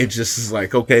 It just is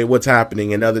like, okay, what's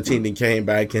happening? Another team then came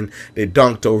back and they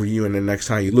dunked over you, and the next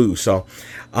time you lose. So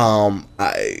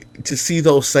to see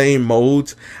those same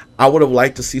modes, I would have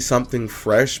liked to see something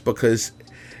fresh, because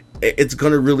it's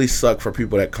going to really suck for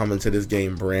people that come into this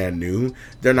game brand new.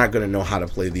 They're not going to know how to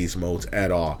play these modes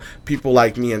at all. People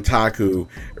like me and Taku,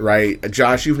 right?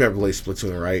 Josh, you've never played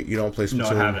Splatoon, right? You don't play Splatoon?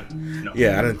 No, I haven't. No.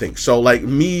 Yeah, I didn't think so. Like,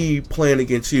 me playing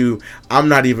against you, I'm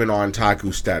not even on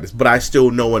Taku status, but I still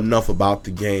know enough about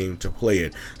the game to play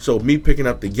it. So me picking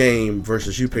up the game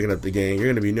versus you picking up the game, you're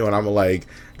going to be new, and I'm like,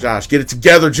 Josh, get it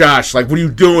together, Josh. Like, what are you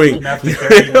doing? You know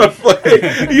what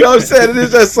I'm saying?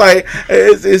 It's just like,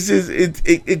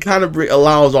 it kind of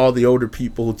allows all the older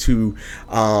people to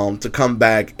come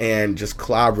back and just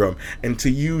clobber them. And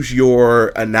to use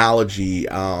your analogy,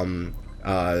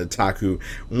 Taku,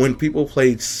 when people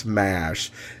played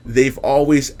Smash, they've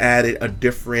always added a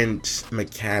different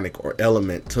mechanic or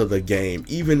element to the game.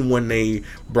 Even when they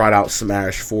brought out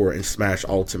Smash 4 and Smash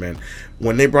Ultimate,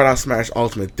 when they brought out Smash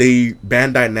Ultimate, Bandai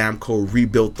Namco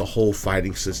rebuilt the whole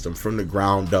fighting system from the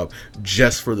ground up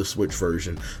just for the Switch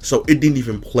version. So it didn't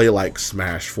even play like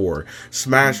Smash 4.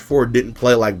 Smash 4 didn't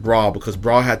play like Brawl, because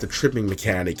Brawl had the tripping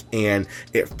mechanic and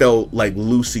it felt like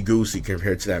loosey-goosey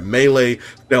compared to that. Melee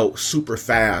felt super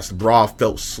fast. Brawl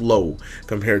felt slow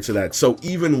compared to that. So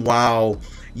even while,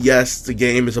 yes, the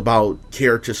game is about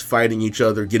characters fighting each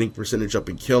other, getting percentage up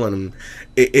and killing them,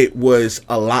 it was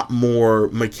a lot more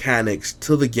mechanics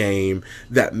to the game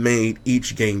that made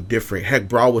each game different. Heck,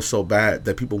 Brawl was so bad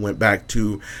that people went back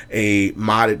to a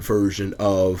modded version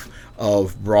of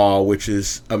Brawl, which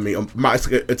is, I mean,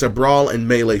 it's a Brawl and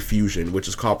Melee fusion, which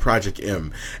is called Project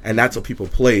M, and that's what people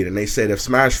played. And they said if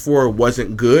Smash 4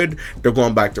 wasn't good, they're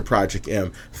going back to Project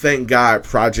M. Thank God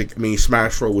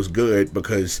Smash 4 was good,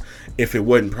 because if it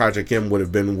wasn't, Project M would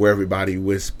have been where everybody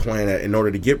was playing at. In order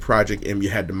to get Project M, you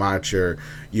had to mod your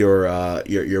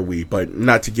Wii, but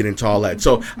not to get into all that.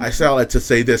 So I say all that to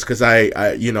say this, because I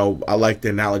like the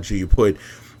analogy you put.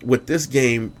 With this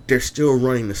game, they're still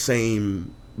running the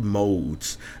same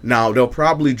modes. Now, they'll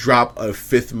probably drop a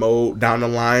 5th mode down the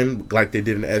line like they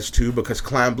did in S2, because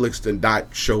Clan Blitz did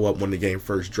not show up when the game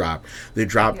first dropped. They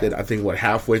dropped it, I think,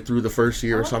 halfway through the first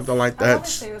year or something like that. I want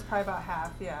to say it was probably about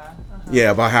half, yeah. Uh-huh.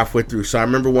 Yeah, about halfway through. So I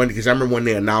remember when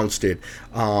they announced it.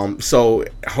 So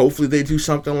hopefully they do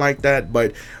something like that.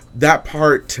 But that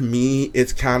part, to me,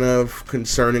 it's kind of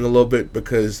concerning a little bit,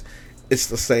 because it's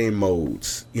the same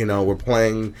modes. You know,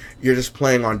 you're just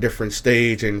playing on different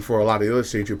stage, and for a lot of the other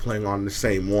stages, you're playing on the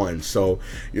same one. So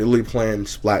you're really playing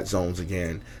Splat Zones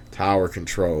again, Tower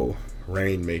Control,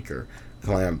 Rainmaker,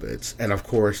 Clan Blitz, and of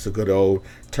course the good old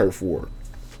Turf War.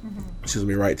 Mm-hmm. Excuse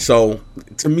me, right? So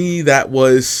to me, that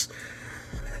was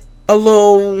a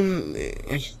little,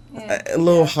 Yeah. a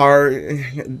little hard.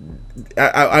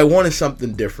 I wanted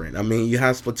something different. I mean, you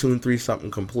have Splatoon 3,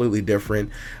 something completely different.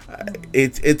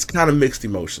 It's kind of mixed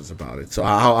emotions about it, so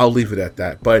I'll leave it at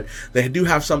that. But they do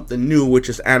have something new, which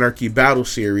is Anarchy Battle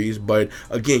Series. But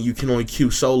again, you can only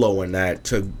queue solo in that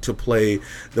to play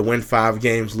the win 5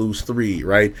 games, lose 3,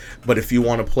 right? But if you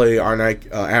want to play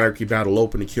Anarchy Battle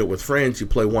Open and queue it with friends, you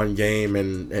play 1 game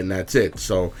and that's it.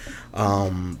 So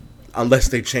unless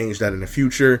they change that in the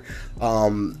future. We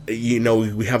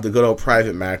have the good old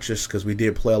private matches because we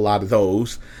did play a lot of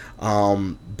those.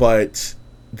 But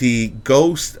the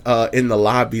ghost in the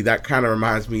lobby, that kind of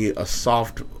reminds me of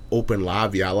soft open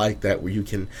lobby. I like that, where you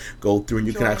can go through and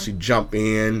you can actually jump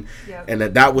in. Yep. And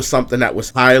that was something that was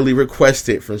highly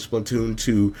requested from Splatoon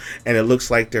 2, and it looks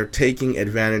like they're taking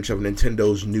advantage of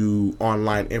Nintendo's new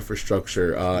online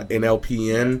infrastructure,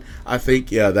 NLPN, I think.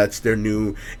 Yeah, that's their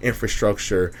new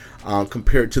infrastructure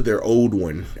compared to their old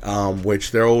one,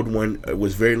 which their old one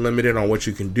was very limited on what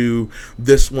you can do.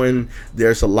 This one,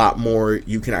 there's a lot more.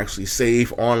 You can actually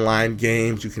save online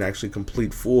games. You can actually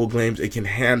complete full games. It can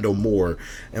handle more.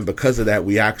 And because of that,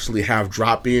 we actually have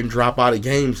drop in, drop out of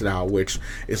games now, which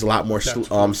is a lot more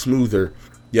smoother.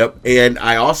 Yep. And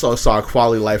I also saw a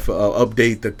quality life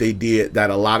update that they did that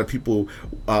a lot of people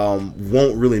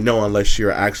won't really know unless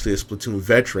you're actually a Splatoon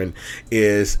veteran,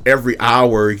 is every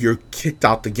hour you're kicked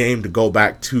out the game to go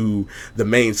back to the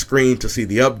main screen to see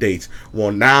the updates.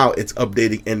 Well, now it's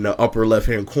updating in the upper left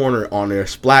hand corner on their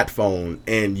Splat phone,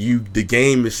 and the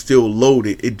game is still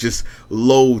loaded. It just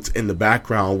loads in the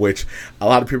background, which a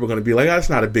lot of people are going to be like, oh, that's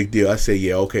not a big deal. I say,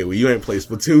 yeah, okay, well, you ain't played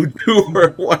Splatoon 2 or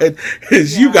what?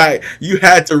 Because you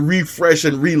had to refresh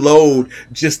and reload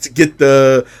just to get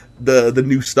the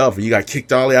new stuff, and you got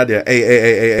kicked all the way out there,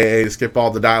 to skip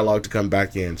all the dialogue to come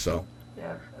back in. So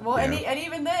yeah, well, yeah. And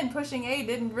even then, pushing A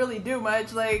didn't really do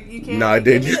much. Like, you can't. No, it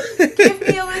didn't. Give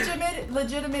me a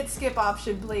legitimate skip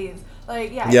option, please.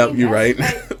 Like, yeah. Yep, you're right.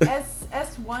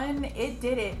 S1, it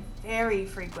did it very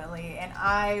frequently, and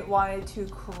I wanted to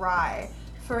cry.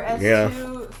 For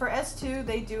S2,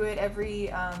 they do it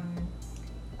every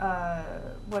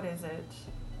what is it?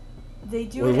 They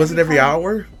do it. Was it every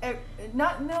hour?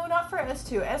 Not for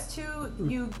S2.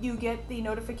 S2, you get the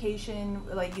notification,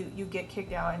 like you get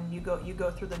kicked out and you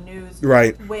go through the news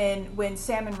right when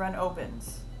Salmon Run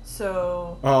opens.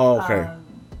 So okay.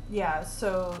 Yeah,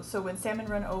 so when Salmon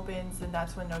Run opens, then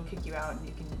that's when they'll kick you out and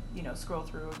you can scroll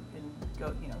through and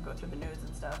go through the news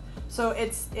and stuff. So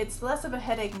it's less of a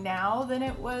headache now than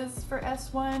it was for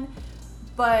S1,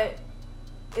 but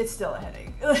it's still a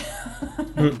headache.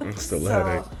 It's still a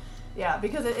headache. Yeah,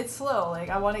 because it's slow. Like,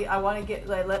 I want to get,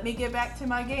 like, let me get back to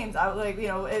my games. I like,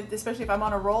 especially if I'm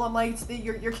on a roll. I'm like,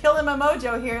 you're killing my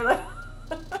mojo here.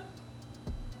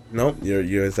 Nope,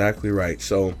 you're exactly right.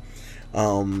 So,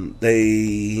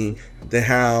 they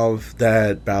have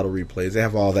that battle replays. They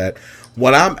have all that.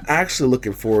 What I'm actually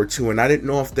looking forward to, and I didn't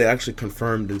know if they actually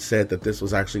confirmed and said that this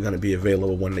was actually going to be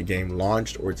available when the game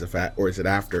launched, or is it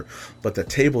after? But the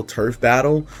table turf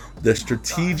battle, the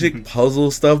strategic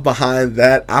puzzle stuff behind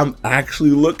that, I'm actually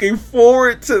looking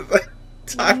forward to that.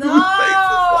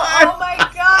 Oh my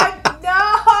god,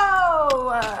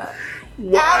 no!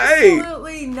 Why?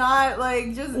 Absolutely not.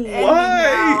 Like, just ending Why?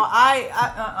 now.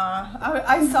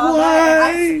 I saw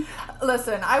that.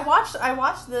 Listen, I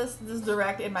watched this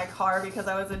direct in my car because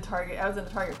I was in Target. I was in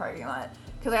the Target parking lot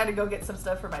because I had to go get some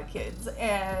stuff for my kids.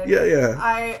 And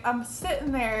yeah. I'm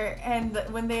sitting there, and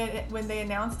when they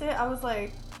announced it, I was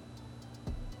like,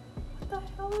 what the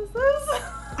hell is this?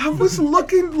 I was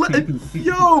looking. Let me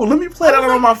play that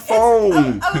on my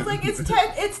phone. I was like, it's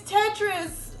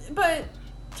Tetris, but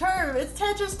turf. It's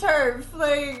Tetris turf.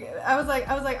 Like, I was like,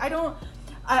 I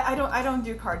don't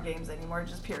do card games anymore,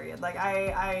 just period. Like,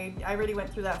 I already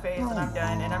went through that phase and I'm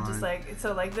done. And I'm just like,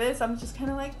 so like this, I'm just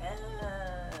kind of like,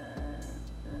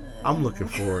 I'm looking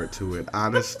forward to it,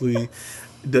 honestly.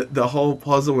 The whole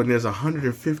puzzle when there's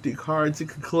 150 cards you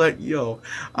can collect,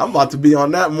 I'm about to be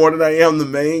on that more than I am the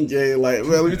main game. Like,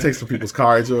 well, let me take some people's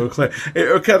cards real quick.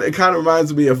 It kind of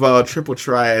reminds me of Triple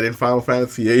Triad in Final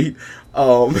Fantasy VIII.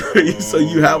 So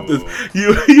you have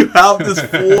this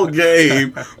full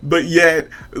game, but yet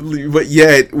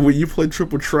when you play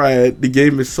Triple Triad, the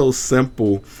game is so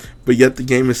simple, but yet the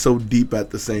game is so deep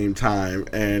at the same time.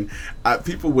 And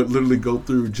people would literally go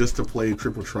through just to play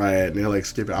Triple Triad, and they're like,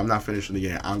 skip it, I'm not finishing the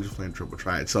game, I'm just playing Triple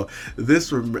Triad. So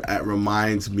this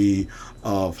reminds me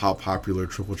of how popular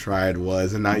Triple Triad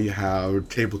was, and now you have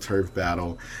Table Turf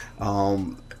Battle.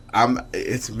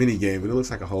 It's a mini game, but it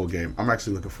looks like a whole game. I'm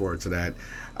actually looking forward to that.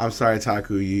 I'm sorry,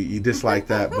 Taku, you dislike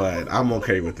that, but I'm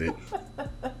okay with it.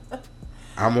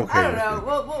 I'm I okay don't with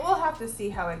know. it. We'll have to see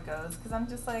how it goes because I'm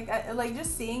just like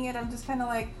just seeing it. I'm just kind of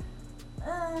like,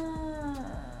 uh,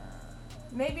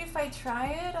 maybe if I try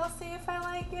it, I'll see if I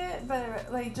like it.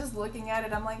 But like just looking at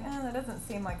it, I'm like, that doesn't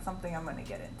seem like something I'm gonna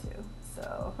get into.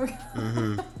 So,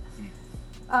 Mm-hmm.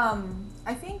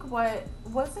 I think what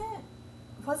wasn't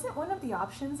one of the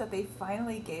options that they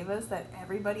finally gave us that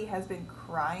everybody has been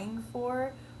crying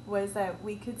for was that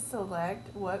we could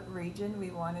select what region we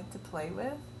wanted to play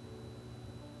with.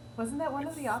 Wasn't that one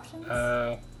of the options?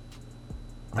 I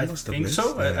must have think missed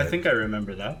so. I that. think I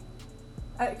remember that.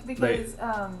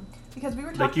 Because we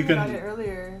were Like you talking about can- it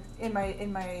earlier in my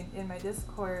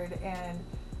Discord, and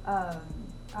I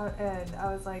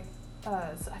was like,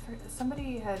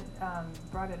 somebody had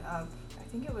brought it up. I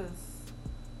think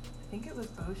it was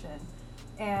Boshin,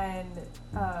 and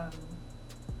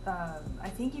I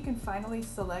think you can finally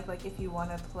select like if you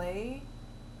want to play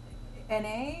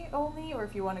NA only or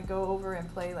if you want to go over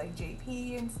and play like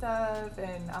JP and stuff.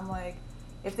 And I'm like,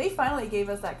 if they finally gave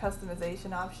us that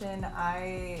customization option,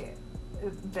 I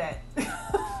bet.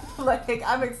 Like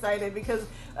I'm excited because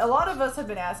a lot of us have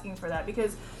been asking for that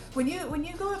because when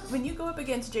you go up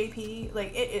against JP,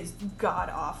 like it is god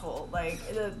awful. Like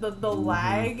the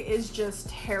lag is just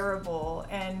terrible,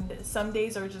 and some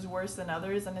days are just worse than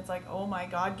others. And it's like, oh my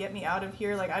god, get me out of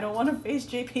here! Like I don't want to face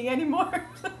JP anymore.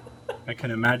 I can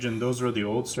imagine those were the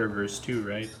old servers too,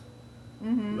 right?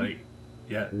 Mm-hmm. Like,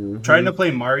 yeah, Mhm. trying to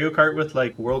play Mario Kart with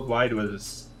like worldwide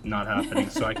was not happening.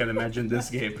 So I can imagine this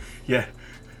game. Yeah,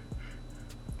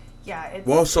 Yeah. It's,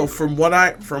 Well, so from what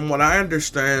I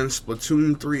understand,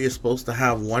 Splatoon 3 is supposed to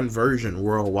have one version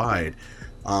worldwide,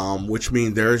 which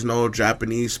means there's no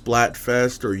Japanese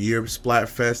Splatfest or Europe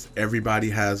Splatfest. Everybody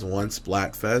has one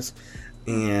Splatfest,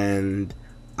 and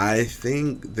I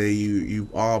think you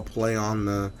all play on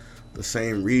the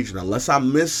same region, unless I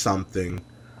missed something.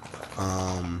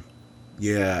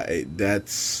 Yeah,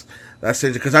 that's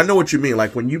it. Because I know what you mean.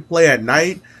 Like when you play at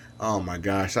night, oh my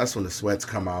gosh, that's when the sweats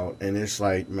come out, and it's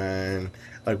like, man,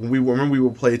 like when we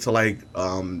would play to like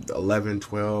 11,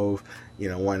 12,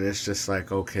 when it's just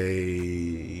like,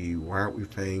 okay, why aren't we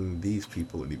playing these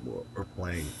people anymore? We're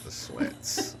playing the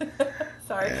sweats,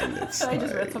 Sorry, and it's I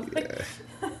just read like, something.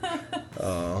 yeah.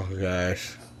 Oh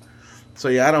gosh. So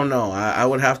yeah, I don't know. I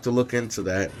would have to look into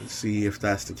that and see if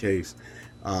that's the case.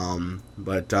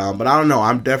 But I don't know.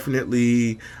 I'm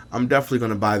definitely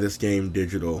gonna buy this game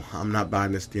digital. I'm not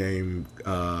buying this game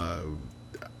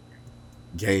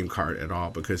game card at all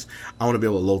because I want to be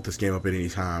able to load this game up at any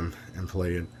time and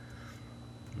play it.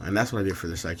 And that's what I did for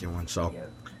the second one. So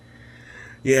Yep.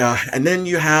 yeah, and then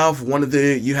you have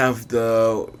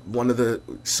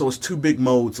so it's two big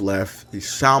modes left. The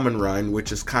Salmon Run,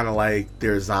 which is kind of like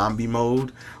their zombie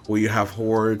mode, where you have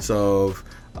hordes of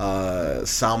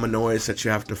salmonoids that you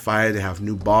have to fight. They have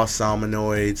new boss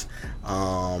salmonoids,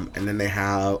 and then they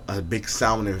have a big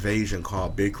salmon invasion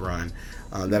called Big Run.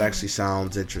 That actually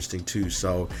sounds interesting too.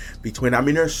 So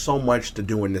there's so much to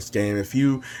do in this game. If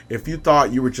you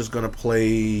thought you were just gonna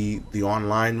play the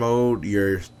online mode,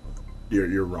 you're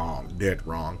wrong, dead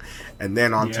wrong. And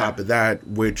then on top of that,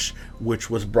 which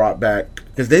was brought back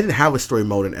because they didn't have a story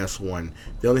mode in S1,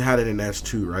 they only had it in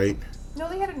S2, right? No,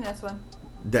 they had it in S1.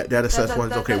 That is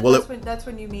S1's okay. That's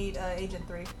when you meet Agent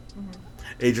 3. Mm-hmm.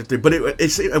 Agent 3, but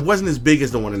it wasn't as big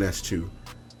as the one in S2.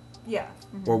 Yeah.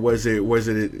 Mm-hmm. Or was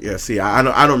it? Yeah. See, I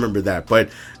don't remember that, but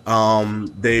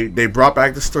they brought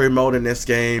back the story mode in this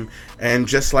game, and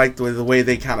just like the way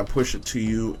they kind of push it to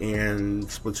you in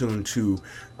Splatoon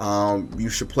 2, you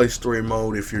should play story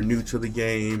mode if you're new to the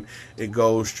game. It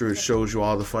goes through, it shows you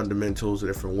all the fundamentals, the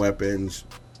different weapons,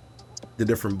 the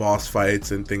different boss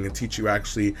fights and things, and teach you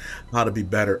actually how to be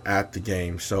better at the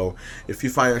game. So if you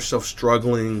find yourself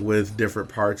struggling with different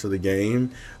parts of the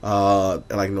game, like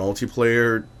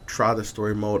multiplayer, try the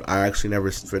story mode. I actually never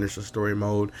finished the story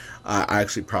mode. I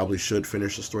actually probably should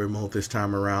finish the story mode this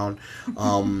time around.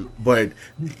 But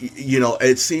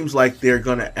it seems like they're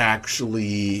gonna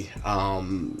actually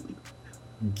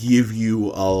give you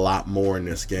a lot more in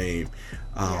this game.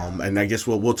 And I guess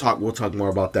we'll talk more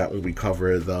about that when we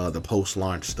cover the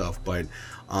post-launch stuff. But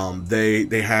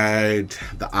they had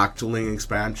the Octoling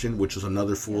expansion, which is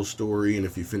another full story, and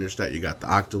if you finish that, you got the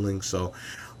Octoling. So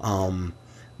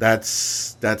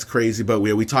that's crazy. But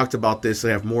we talked about this.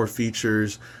 They have more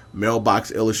features,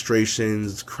 mailbox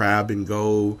illustrations, grab and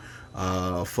go,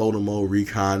 photo mode,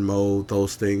 recon mode,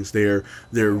 those things. They're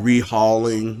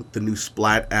rehauling the new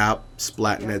Splat app,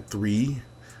 Splatnet 3.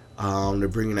 They're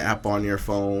bringing the app on your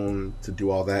phone to do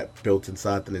all that, built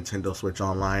inside the Nintendo Switch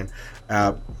Online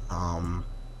app.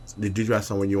 Did you have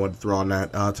someone you wanted to throw on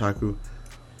that, Taku?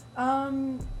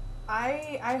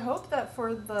 I hope that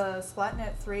for the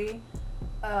Splatnet 3,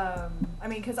 I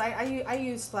mean, because I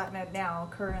use Splatnet now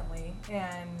currently,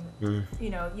 and you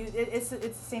know, it's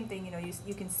the same thing. You know,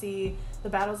 you can see the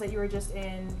battles that you were just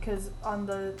in, because on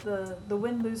the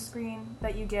win lose screen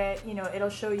that you get, you know, it'll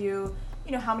show you,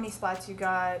 you know, how many splats you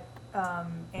got,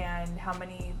 and how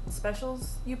many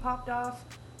specials you popped off.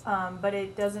 But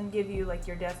it doesn't give you like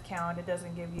your death count. It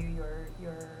doesn't give you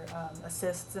your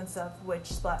assists and stuff, which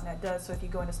Splatnet does. So if you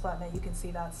go into Splatnet, you can see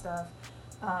that stuff.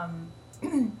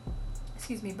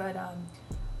 Excuse me, but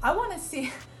I want to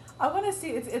see.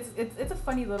 It's a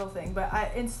funny little thing, but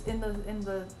in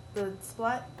the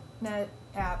Splatnet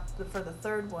app for the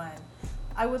third one,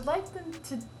 I would like them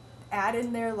to add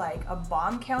in there like a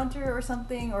bomb counter or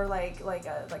something, or like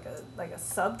a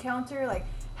sub counter, like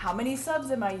how many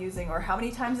subs am I using, or how many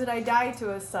times did I die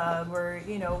to a sub, or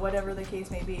you know, whatever the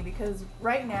case may be. Because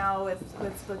right now with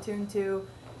Splatoon 2,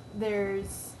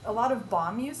 there's a lot of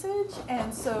bomb usage,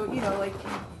 and so you know, like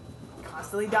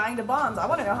constantly dying to bombs. I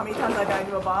want to know how many times I died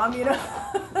to a bomb, you know.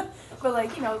 But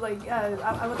like, you know, like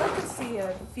I would like to see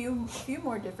a few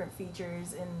more different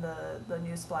features in the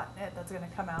new Splatnet that's going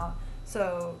to come out.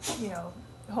 So, you know,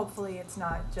 hopefully it's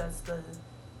not just the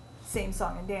same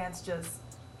song and dance, just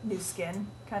new skin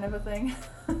kind of a thing.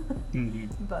 Mm-hmm.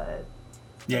 But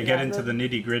yeah, get into the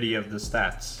nitty gritty of the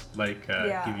stats, like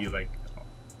give you like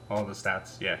all the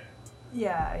stats.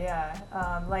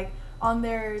 Like on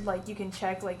there, like you can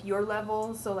check like your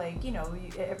level. So like, you know,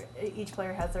 each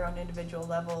player has their own individual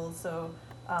levels. So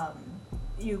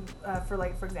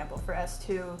for example, for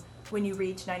S2, when you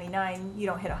reach 99, you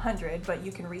don't hit 100, but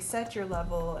you can reset your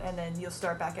level, and then you'll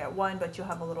start back at 1, but you'll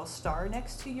have a little star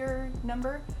next to your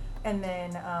number. And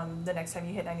then the next time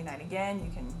you hit 99 again,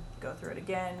 you can go through it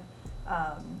again.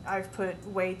 I've put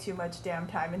way too much damn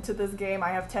time into this game. I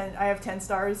have 10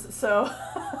 stars, so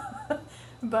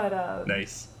but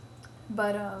nice.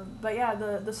 But yeah,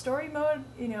 the story mode,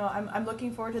 you know, I'm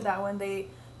looking forward to that one.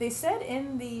 They said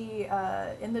in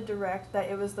the direct that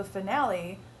it was the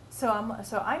finale, so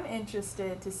I'm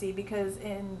interested to see, because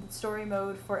in story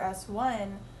mode for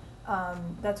S1,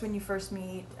 that's when you first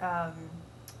meet,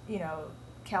 you know,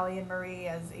 Callie and Marie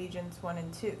as agents 1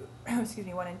 and 2. Excuse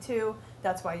me, 1 and 2.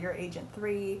 That's why you're agent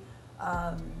 3,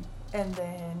 and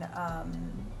then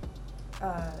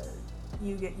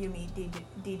you meet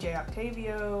DJ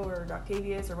Octavio or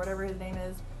Octavius or whatever his name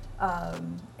is,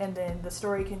 and then the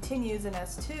story continues in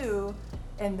S2,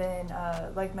 and then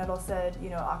like Metal said, you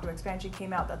know, Octo Expansion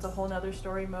came out. That's a whole nother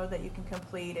story mode that you can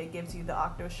complete. It gives you the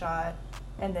Octo Shot,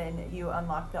 and then you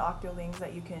unlock the Octolings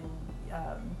that you can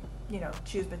you know,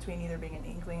 choose between either being an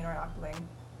Inkling or an Octoling.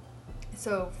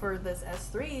 So for this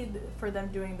S3, for them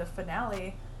doing the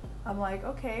finale, I'm like,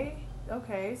 okay,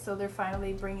 so they're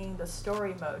finally bringing the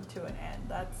story mode to an end.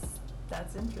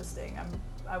 That's interesting.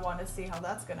 I want to see how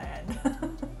that's gonna end.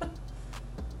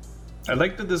 I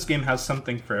like that this game has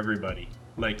something for everybody.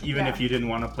 Like, even if you didn't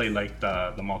want to play like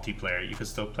the multiplayer, you could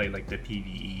still play like the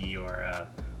PvE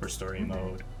or story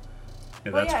mode.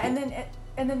 Yeah, well, that's yeah, cool.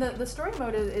 and then the story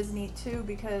mode is neat too,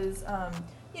 because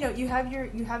you know, you have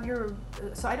your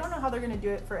so I don't know how they're going to do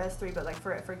it for S3, but like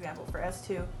for example, for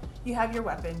S2, you have your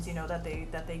weapons, you know, that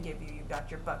they give you. You've got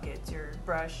your buckets, your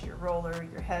brush, your roller,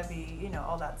 your heavy, you know,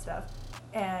 all that stuff.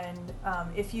 And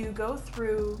if you go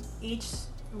through each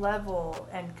level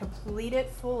and complete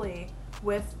it fully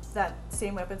with that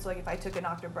same weapon, so like if I took an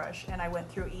Octobrush and I went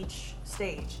through each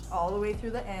stage all the way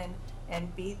through the end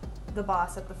and beat the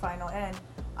boss at the final end,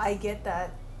 I get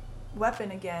that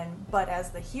weapon again, but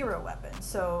as the hero weapon.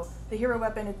 So the hero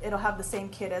weapon, it'll have the same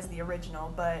kit as the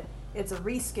original, but it's a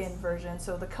reskin version,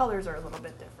 so the colors are a little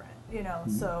bit different, you know.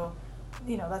 Mm-hmm. So,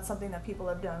 you know, that's something that people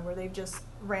have done, where they've just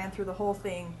ran through the whole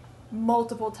thing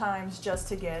multiple times just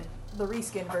to get the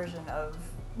reskin version of,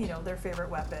 you know, their favorite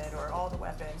weapon or all the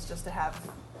weapons, just to have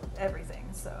everything.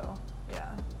 So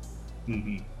yeah.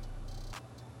 Mm-hmm.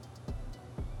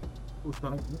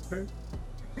 Okay.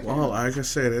 Well, like I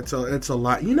said, it's a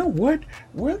lot. You know what?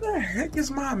 Where the heck is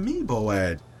my amiibo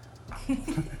at?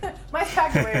 My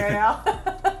packed away right now.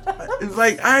 It's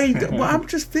like I'm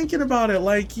just thinking about it.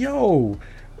 Like, yo,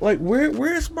 like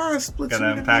where's my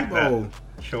Splatoon amiibo? That.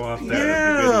 Show off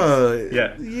that.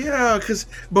 Yeah. Because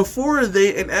before in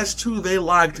S2 they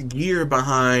locked gear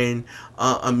behind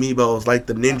amiibos, like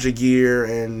the Ninja Gear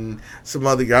and some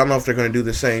other gear. I don't know if they're going to do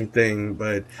the same thing,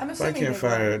 but if I can't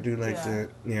find it, I do like that.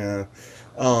 Yeah.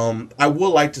 I would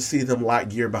like to see them lock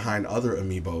gear behind other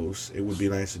amiibos. It would be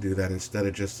nice to do that instead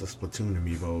of just the Splatoon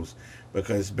amiibos,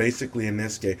 because basically in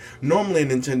this game, normally in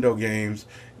Nintendo games,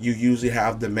 you usually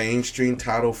have the mainstream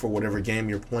title for whatever game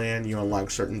you're playing. You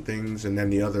unlock certain things, and then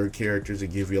the other characters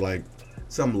that give you like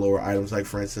some lower items. Like,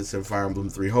 for instance, in Fire Emblem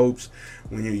Three Hopes,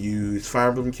 when you use Fire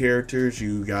Emblem characters,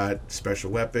 you got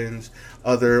special weapons.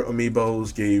 Other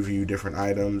amiibos gave you different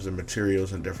items and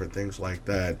materials and different things like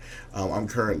that. I'm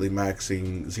currently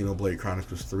maxing Xenoblade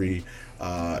Chronicles 3.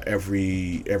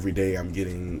 Every day I'm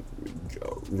getting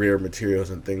rare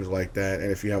materials and things like that.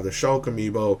 And if you have the Shulk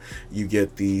amiibo, you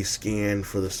get the skin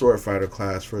for the Sword Fighter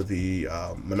class for the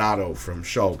Monado from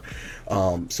Shulk.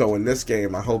 So in this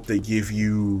game, I hope they give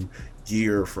you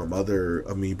gear from other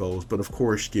amiibos, but of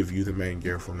course give you the main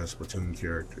gear from the Splatoon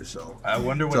character. So I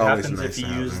wonder what happens if you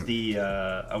use the.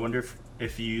 I wonder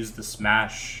if you use the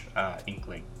Smash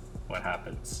Inkling, what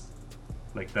happens?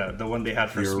 Like the one they had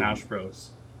for Smash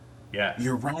Bros. Yeah,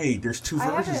 you're right. There's two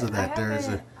versions of that.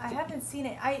 I haven't seen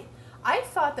it. I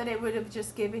thought that it would have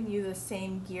just given you the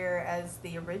same gear as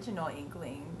the original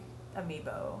Inkling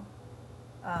amiibo.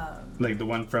 Like the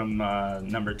one from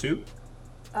number 2.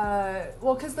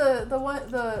 Well, because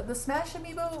the Smash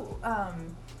amiibo,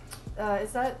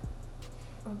 is that?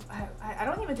 I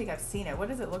don't even think I've seen it. What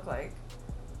does it look like?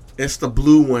 It's the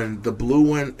blue one. The blue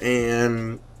one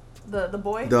and the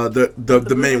boy.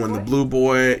 The main one. Boy? The blue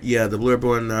boy. Yeah, the blue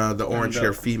boy and the orange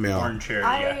hair female. Orange hair.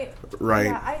 Yeah. Right.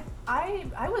 Yeah,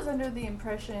 I was under the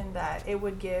impression that it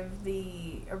would give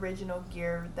the original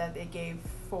gear that it gave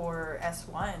for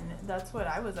S1. That's what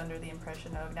I was under the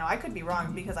impression of. Now, I could be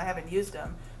wrong because I haven't used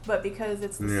them, but because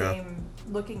it's the same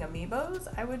looking amiibos,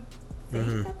 I would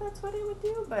think that that's what it would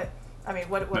do. But I mean,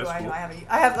 what do I know?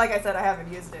 I have, like I said, I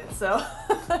haven't used it. So,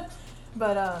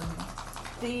 but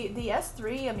the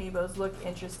S3 amiibos look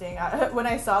interesting. When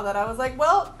I saw that, I was like,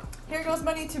 well, here goes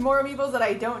money to more amiibos that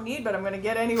I don't need, but I'm gonna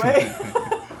get anyway.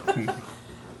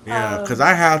 Yeah, because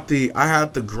I had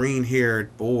the green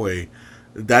haired boy.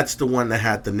 That's the one that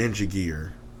had the ninja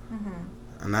gear,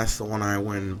 and that's the one I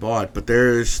went and bought. But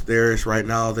there's right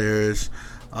now there's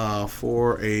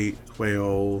 4, 8,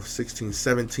 12, 16,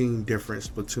 17 different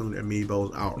Splatoon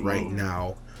amiibos out right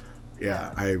now.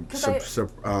 Yeah,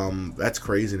 that's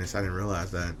craziness. I didn't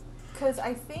realize that. Because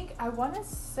I want to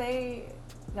say,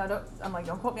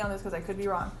 don't quote me on this because I could be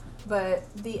wrong. But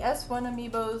the S1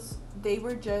 amiibos, they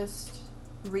were just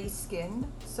reskinned.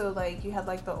 So like you had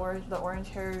like the orange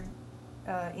haired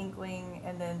Inkling,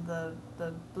 and then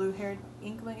the blue haired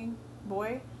Inkling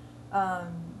boy,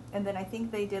 and then I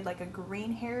think they did like a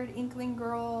green haired Inkling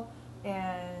girl,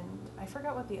 and I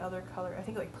forgot what the other color. I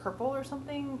think like purple or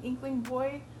something Inkling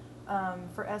boy.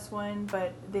 For S1,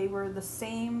 but they were the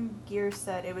same gear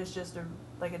set. It was just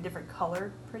a different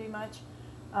color, pretty much.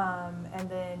 And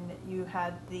then you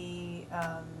had the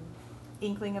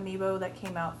Inkling amiibo that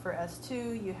came out for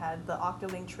S2. You had the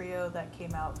Octoling trio that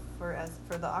came out for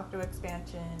the Octo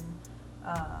expansion.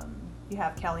 You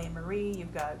have Callie and Marie.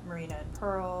 You've got Marina and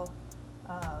Pearl.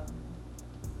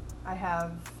 I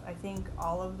have, I think,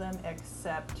 all of them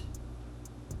except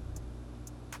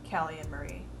Callie and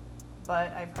Marie.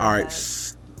 But I've heard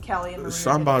that Callie and Marie.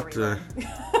 So I'm about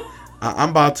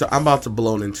to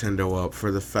blow Nintendo up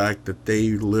for the fact that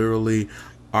they literally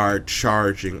are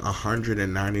charging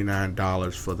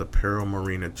 $199 for the Pearl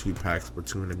Marina 2-pack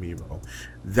Splatoon amiibo.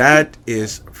 That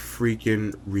is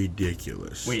freaking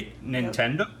ridiculous. Wait,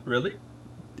 Nintendo? Really?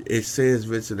 It says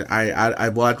visit.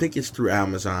 I think it's through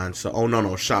Amazon. So no,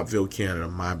 Shopville, Canada.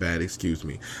 My bad. Excuse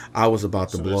me. I was about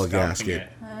to blow a gasket.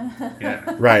 Yeah.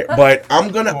 Right, but I'm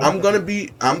gonna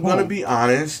be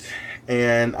honest,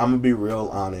 and I'm gonna be real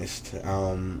honest.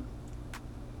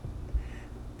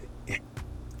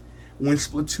 When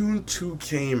Splatoon 2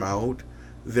 came out,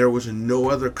 there was no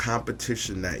other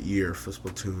competition that year for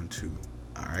Splatoon 2.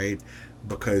 All right,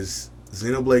 because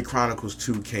Xenoblade Chronicles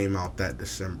 2 came out that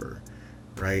December,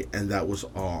 right, and that was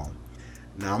all.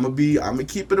 Now I'm gonna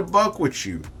keep it a buck with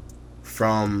you.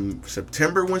 From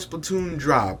September when Splatoon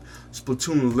dropped,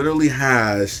 Splatoon literally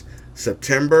has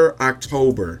September,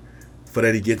 October for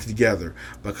that to get together.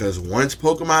 Because once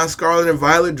Pokemon Scarlet and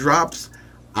Violet drops,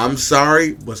 I'm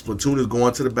sorry, but Splatoon is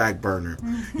going to the back burner.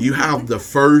 You have the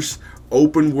first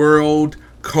open world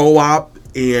co-op,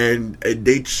 and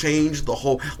they changed the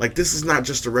whole. Like, this is not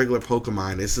just a regular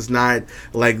Pokemon. This is not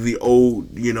like the old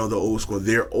school.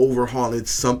 They're overhauling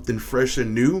something fresh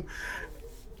and new.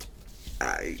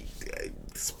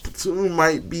 Splatoon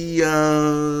might be,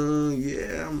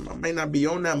 I may not be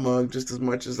on that mug just as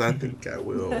much as I think I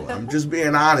will. I'm just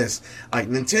being honest. Like,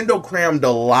 Nintendo crammed a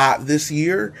lot this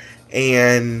year,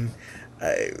 and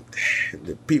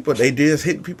people, they just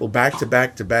hit people back to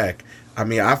back to back. I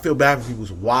mean, I feel bad for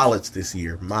people's wallets this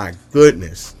year. My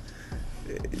goodness.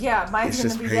 Yeah, mine's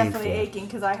going to be definitely aching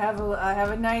because I have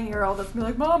a 9-year-old that's be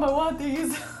like, Mom, I want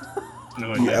these.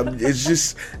 No, Yeah, yeah. it's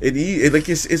just like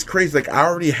it's crazy. Like I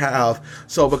already have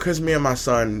because my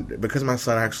son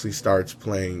actually starts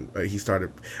playing. He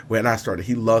started when I started.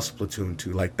 He loves Splatoon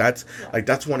 2. Yeah. Like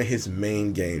that's one of his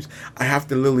main games. I have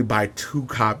to literally buy two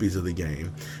copies of the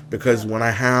game because Yeah. when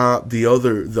I have the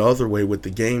other way with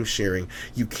the game sharing,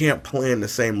 you can't play in the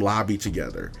same lobby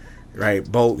together. Right,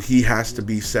 both he has to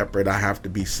be separate. I have to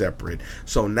be separate.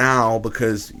 So now,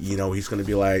 because he's going to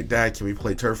be like, Dad, can we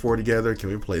play Turf War together? Can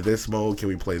we play this mode? Can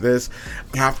we play this?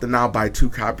 I have to now buy two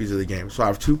copies of the game. So I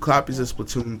have two copies of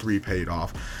Splatoon 3 paid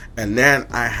off, and then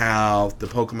I have the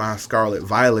Pokemon Scarlet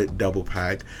Violet double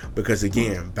pack because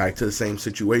again, back to the same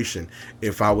situation.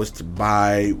 If I was to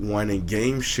buy one in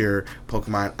game share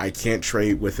Pokemon, I can't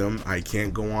trade with them. I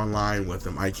can't go online with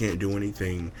them. I can't do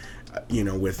anything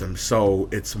with them. So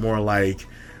it's more like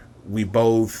we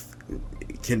both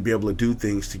can be able to do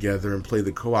things together and play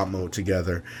the co-op mode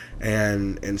together.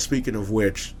 And speaking of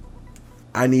which,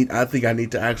 I think I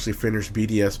need to actually finish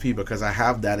BDSP because I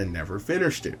have that and never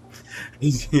finished it.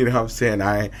 You know what I'm saying?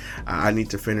 I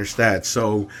need to finish that.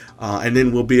 So and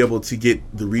then we'll be able to get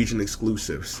the region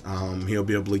exclusives. He'll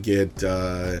be able to get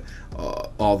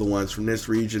all the ones from this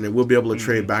region, and we'll be able to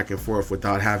trade back and forth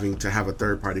without having to have a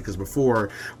third party. Because before,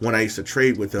 when I used to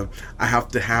trade with him, I have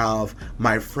to have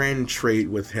my friend trade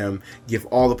with him, give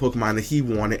all the Pokemon that he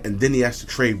wanted, and then he has to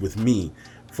trade with me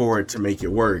for it to make it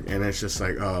work. And it's just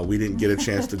like we didn't get a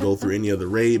chance to go through any of the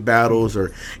raid battles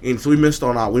and so we missed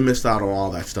out on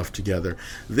all that stuff together.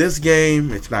 This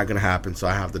game, it's not gonna happen. So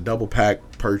I have the double pack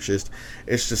purchased.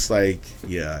 It's just like,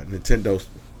 yeah, Nintendo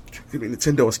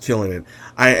is killing it.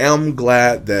 I am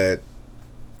glad that,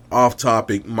 off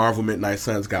topic, Marvel Midnight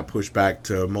Suns got pushed back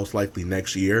to most likely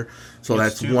next year. So It's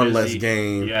that's too one busy. less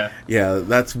game. Yeah. Yeah,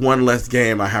 that's one less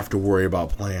game I have to worry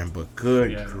about playing. But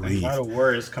good Yeah, and grief. God of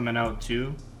War is coming out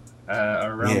too,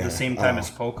 around Yeah, the same time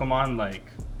as Pokemon. Like,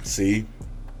 See?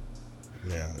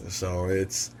 Yeah, so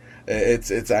it's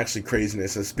actually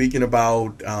craziness. And speaking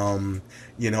about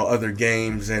other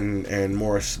games and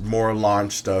more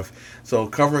launch stuff. So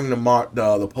covering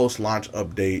the post launch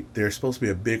update, there's supposed to be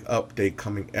a big update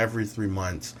coming every 3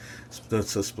 months to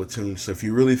Splatoon. So if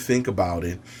you really think about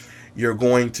it, you're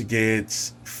going to get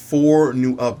 4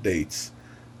 new updates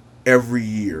every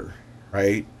year,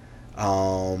 right?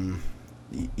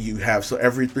 You have, so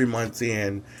every 3 months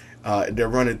in, they're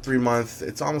running 3 months.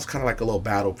 It's almost kind of like a little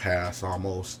battle pass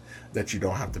almost that you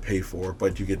don't have to pay for,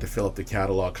 but you get to fill up the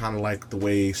catalog, kind of like the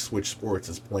way Switch Sports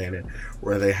is playing it,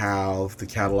 where they have the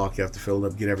catalog. You have to fill it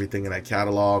up, get everything in that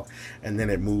catalog, and then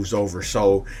it moves over.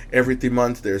 So every 3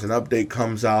 months there's an update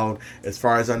comes out. As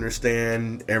far as I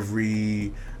understand,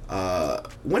 every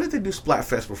when did they do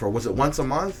Splatfest before? Was it once a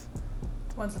month?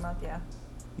 Once a month, yeah.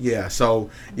 Yeah, so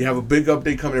you have a big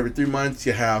update coming every 3 months.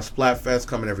 You have Splatfest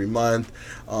coming every month.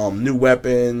 New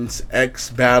weapons, X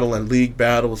Battle and League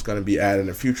Battle is going to be added in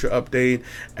a future update.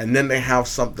 And then they have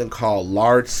something called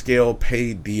Large Scale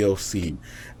Paid DLC.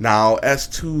 Now,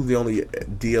 S2, the only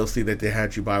DLC that they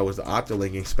had you buy was the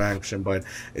Octolink expansion, but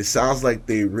it sounds like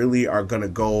they really are going to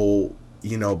go,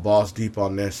 balls deep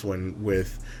on this one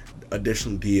with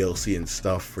additional DLC and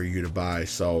stuff for you to buy.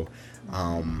 So,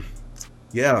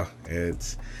 yeah,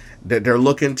 they're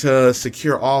looking to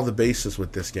secure all the bases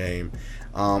with this game.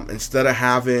 Instead of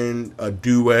having a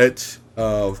duet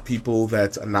of people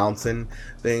that's announcing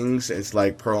things, it's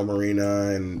like Pearl Marina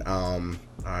and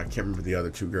I can't remember the other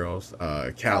two girls,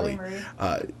 Callie.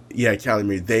 Marie. Callie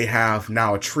Marie. They have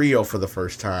now a trio for the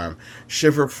first time: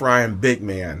 Shiver, Fry, and Big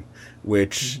Man,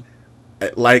 which,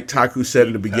 like Taku said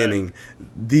in the beginning,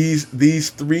 these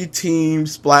 3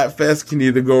 teams, Splatfest, can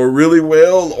either go really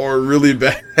well or really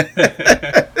bad.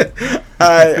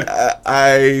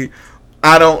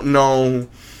 I don't know.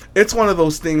 It's one of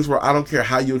those things where I don't care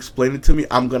how you explain it to me,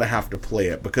 I'm gonna have to play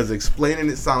it because explaining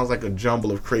it sounds like a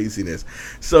jumble of craziness.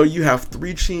 So you have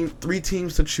three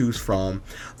teams to choose from.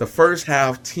 The first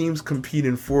half, teams compete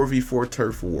in 4v4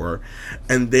 turf war,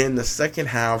 and then the second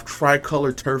half,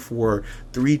 tricolor turf war.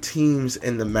 3 teams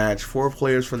in the match. 4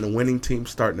 players from the winning team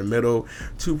start in the middle.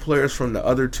 2 players from the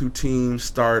other 2 teams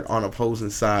start on opposing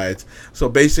sides. So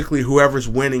basically, whoever's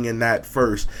winning in that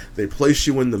first, they place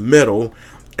you in the middle.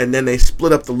 And then they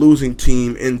split up the losing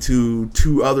team into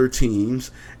 2 other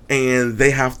teams, and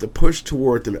they have to push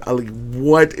toward them.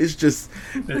 It's just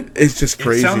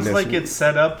crazy. It sounds like it's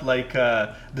set up like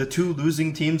the 2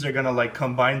 losing teams are gonna like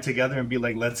combine together and be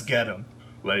like, "Let's get them."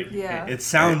 Like, Yeah. it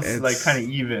sounds like kind of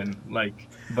even, like,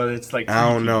 but it's like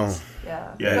I don't know. teams.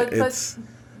 Yeah. Yeah,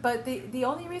 But the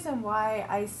only reason why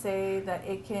I say that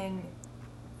it can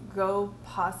go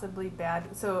possibly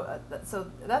bad, so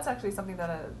that's actually something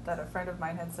that a friend of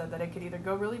mine had said, that it could either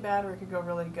go really bad or it could go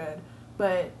really good.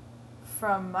 But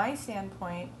from my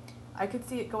standpoint, I could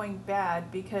see it going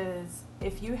bad because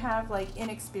if you have like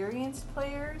inexperienced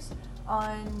players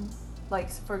on,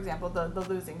 like for example the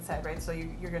losing side, right? So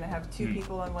you're gonna have two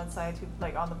people on one side, two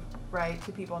like on the right,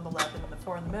 two people on the left, and then the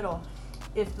four in the middle.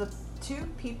 If the two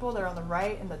people that are on the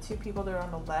right and the two people that are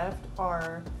on the left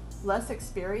are less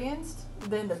experienced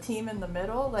than the team in the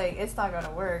middle, like it's not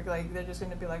gonna work. Like they're just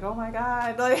gonna be like, oh my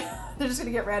god, like they're just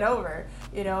gonna get ran over,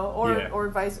 you know, or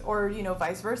vice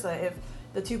versa. If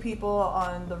the two people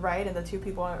on the right and the two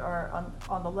people are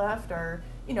on the left are,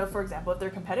 you know, for example, if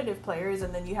they're competitive players,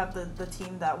 and then you have the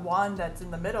team that won that's in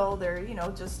the middle, they're, you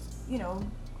know, just, you know,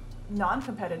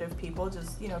 non-competitive people,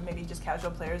 just, you know, maybe just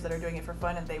casual players that are doing it for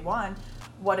fun and they won.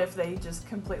 What if they just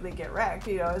completely get wrecked?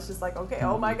 You know, it's just like, okay,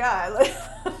 oh my god, like,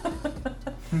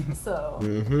 so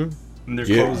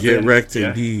get wrecked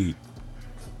indeed.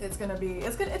 It's gonna be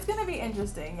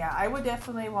interesting. Yeah, I would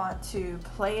definitely want to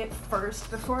play it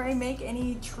first before I make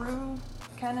any true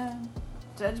kind of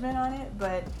judgment on it.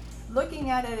 But looking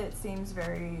at it, it seems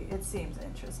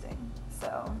interesting.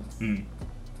 So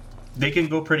they can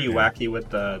go pretty wacky with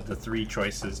the three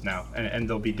choices now, and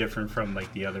they'll be different from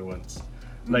like the other ones.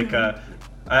 Like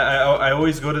I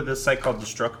always go to this site called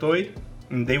Destructoid.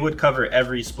 And they would cover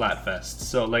every Splatfest.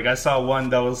 So, like, I saw one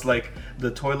that was, like,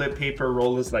 the toilet paper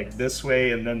roll is, like, this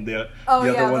way, and then the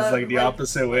other one's, like, the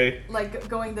opposite way. Like,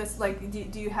 going this, like,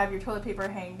 do you have your toilet paper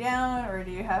hang down, or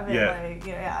do you have it, like,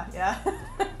 you know,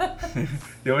 yeah.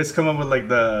 They always come up with, like,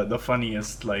 the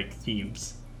funniest, like,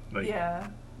 themes. Like, yeah.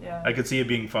 I could see it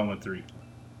being fun with 3.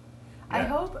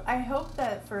 Yeah. I hope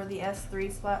that for the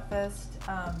S3 Splatfest,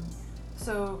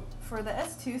 so for the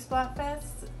S2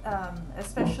 Splatfest,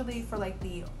 especially for like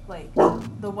the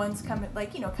ones coming,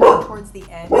 like, you know, coming towards the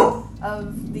end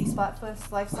of the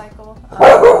Splatfest life cycle,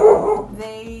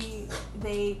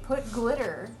 they put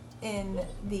glitter in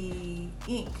the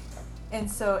ink, and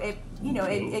so it, you know,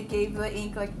 it gave the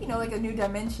ink, like, you know, like a new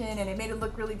dimension, and it made it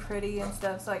look really pretty and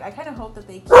stuff. So like I kind of hope that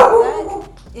they keep that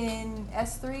in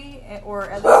S3,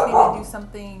 or at least maybe do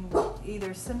something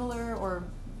either similar or,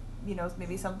 you know,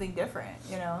 maybe something different,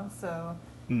 you know, so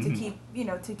to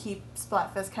keep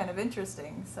Splatfest kind of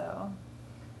interesting. So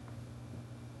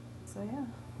yeah,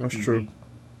 that's true.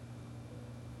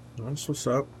 That's what's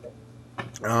up.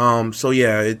 So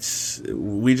yeah,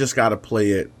 we just gotta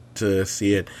play it to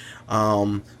see it.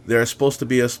 There's supposed to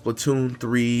be a Splatoon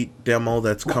 3 demo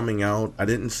that's coming out. I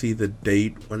didn't see the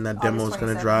date when that demo is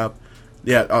going to drop.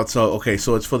 Yeah, so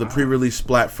it's for the pre-release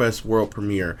Splatfest world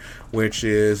premiere, which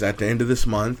is at the end of this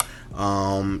month.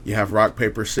 You have rock,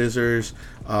 paper, scissors.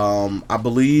 I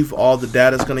believe all the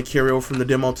data is going to carry over from the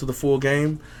demo to the full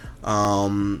game.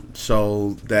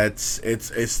 So it's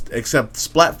except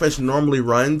Splatfest normally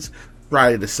runs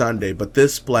Friday to Sunday, but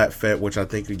this Splatfest, which I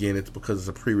think again it's because it's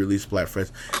a pre-release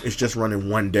Splatfest, it's just running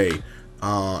one day.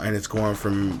 And it's going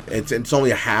from it's only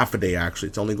a half a day actually.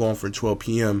 It's only going from 12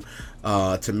 p.m.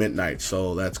 To midnight.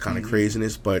 So that's kind of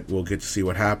craziness, but we'll get to see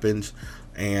what happens.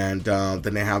 And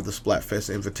then they have the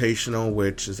Splatfest Invitational,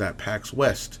 which is at PAX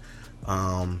West.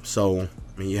 So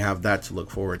I mean, you have that to look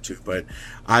forward to. But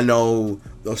I know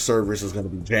the servers is going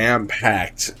to be jam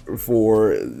packed for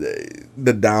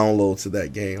the downloads of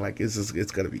that game. Like it's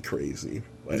going to be crazy.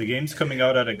 But the game's coming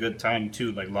out at a good time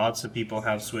too. Like lots of people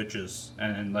have Switches,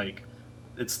 and like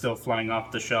it's still flying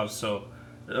off the shelves, so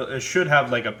it should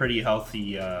have like a pretty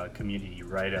healthy community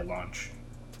right at launch.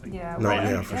 Like,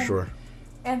 yeah, for sure.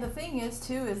 And the thing is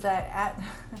too is that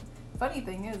funny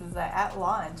thing is that at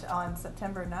launch on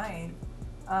September 9th,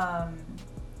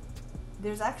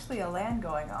 there's actually a LAN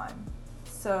going on.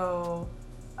 So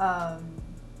a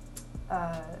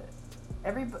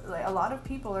lot of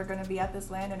people are going to be at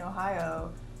this LAN in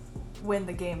Ohio when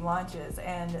the game launches,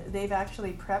 and they've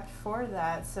actually prepped for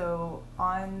that. So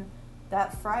on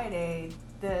that Friday,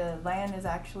 the LAN is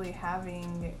actually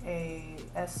having a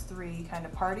S3 kind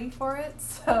of party for it.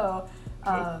 So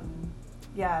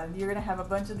yeah, you're gonna have a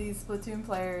bunch of these Splatoon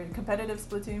players, competitive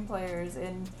Splatoon players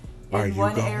in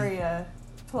one area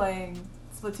playing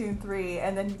Splatoon 3,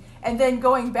 and then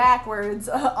going backwards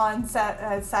on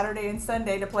Saturday and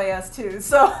Sunday to play S2.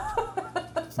 So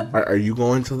are you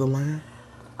going to the LAN?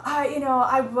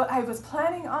 I was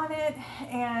planning on it,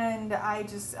 and I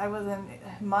wasn't,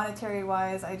 monetary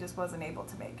wise, I just wasn't able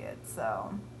to make it.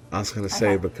 So I was gonna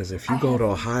say, because if you go to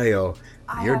Ohio,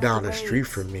 you're down the street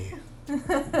from me.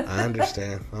 I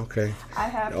understand. Okay.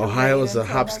 Ohio is a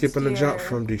hop, skip, and a jump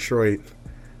from Detroit.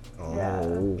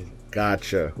 Oh, yeah.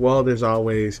 Gotcha. Well, there's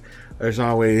always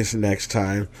next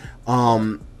time.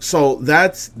 So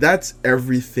that's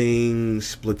everything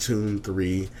Splatoon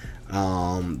 3.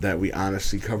 that we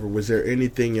honestly covered. Was there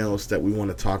anything else that we want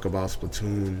to talk about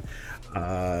Splatoon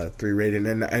 3 rating?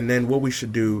 And then what we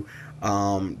should do,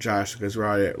 Josh, because we're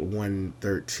already at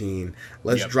 113.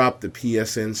 Let's drop the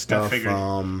PSN stuff.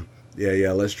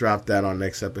 Let's drop that on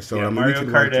next episode. Yeah, Mario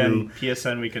Kart and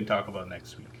PSN we can talk about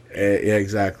next week. Yeah,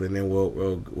 exactly. And then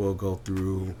we'll go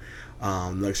through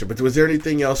next year. But was there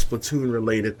anything else Splatoon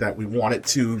related that we wanted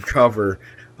to cover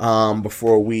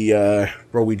before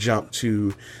we jump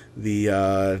to the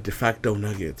de facto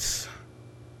nuggets?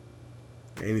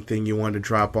 Anything you want to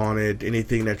drop on it?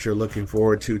 Anything that you're looking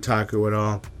forward to, Taku, at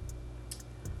all?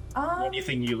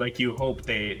 Anything you hope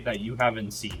that you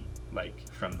haven't seen,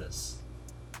 like, from this?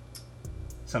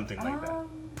 Something like that.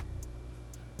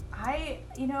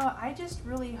 I just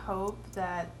really hope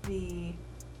that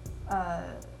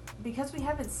because we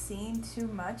haven't seen too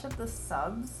much of the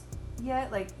subs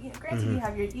yet. Like, granted, you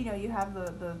have you have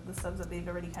the subs that they've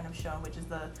already kind of shown, which is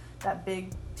that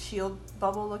big shield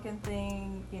bubble looking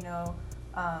thing.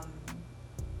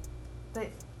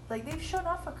 They've shown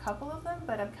off a couple of them,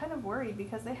 but I'm kind of worried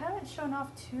because they haven't shown off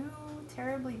too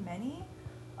terribly many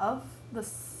of the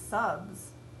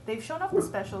subs. They've shown off the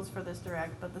specials for this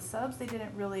direct, but the subs they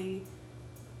didn't really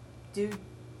do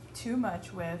too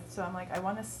much with. So I'm like, I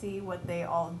want to see what they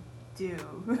all do.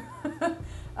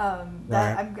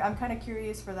 I'm kind of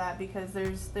curious for that because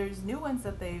there's new ones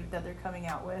that they're coming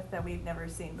out with that we've never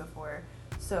seen before.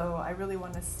 So I really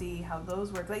want to see how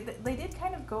those work. Like they did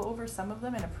kind of go over some of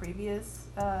them in a previous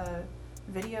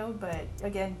video, but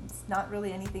again, it's not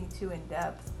really anything too in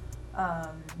depth.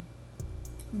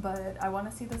 But I want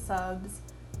to see the subs.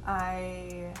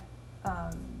 I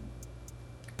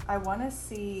want to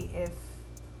see if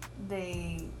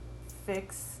they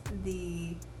fix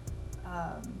the,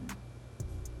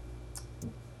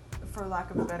 for lack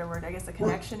of a better word, I guess the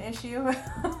connection issue.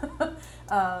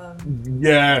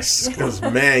 Yes, because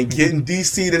man, getting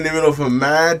DC'd in the middle of a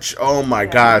match, oh my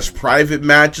gosh, private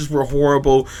matches were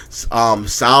horrible.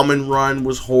 Salmon Run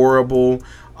was horrible.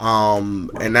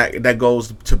 And that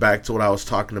goes back to what I was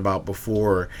talking about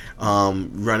before,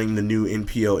 running the new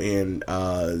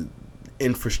NPO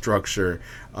infrastructure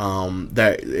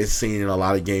that is seen in a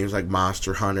lot of games like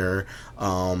Monster Hunter.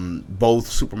 Both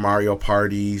Super Mario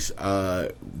Parties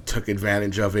took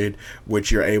advantage of it, which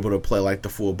you're able to play like the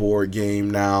full board game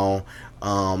now.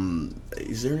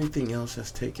 Is there anything else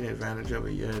that's taken advantage of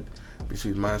it yet?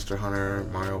 Between Monster Hunter,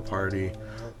 Mario Party.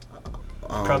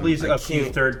 Probably a few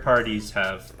third parties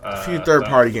have. A few third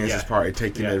party games is probably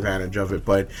taking advantage of it,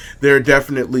 but there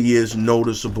definitely is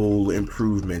noticeable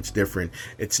improvements. Different.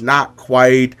 It's not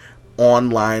quite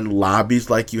online lobbies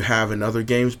like you have in other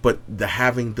games, but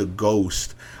having the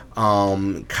ghost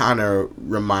kind of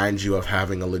reminds you of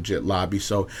having a legit lobby.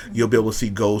 So you'll be able to see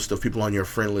ghosts of people on your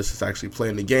friend list that's actually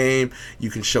playing the game. You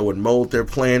can show what mode they're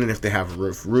playing and if they have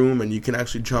a room, and you can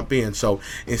actually jump in. So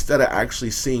instead of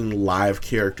actually seeing live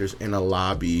characters in a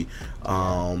lobby,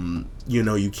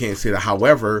 you can't see that.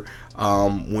 However,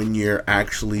 when you're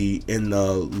actually in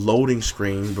the loading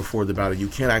screen before the battle, you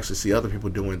can actually see other people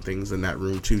doing things in that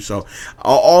room too. So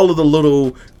all of the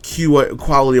little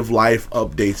quality of life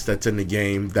updates that's in the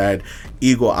game that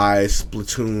Eagle Eye,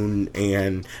 Splatoon,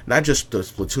 and not just the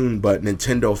Splatoon, but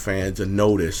Nintendo fans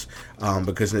notice,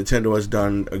 because Nintendo has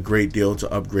done a great deal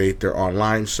to upgrade their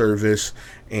online service,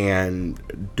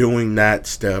 and doing that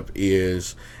step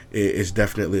is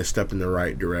definitely a step in the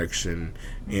right direction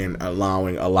in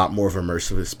allowing a lot more of an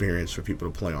immersive experience for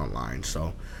people to play online.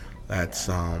 So that's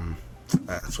one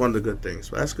of the good things.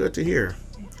 But that's good to hear.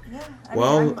 Yeah.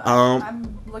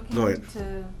 I'm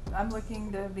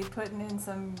looking to be putting in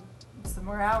some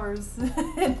more hours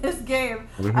in this game.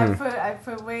 Mm-hmm. I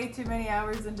put way too many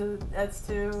hours into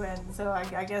S2, and so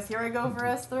I guess here I go for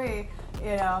S3.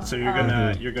 So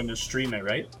you're gonna stream it,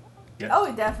 right? Yeah.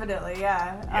 Oh, definitely,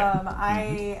 yeah.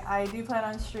 I do plan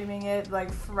on streaming it like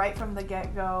right from the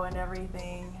get-go and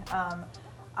everything.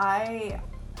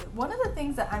 One of the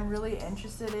things that I'm really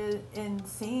interested in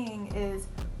seeing is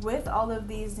with all of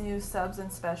these new subs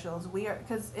and specials,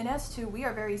 because in S2 we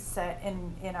are very set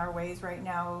in our ways right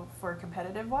now for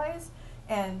competitive wise,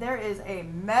 and there is a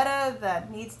meta that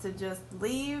needs to just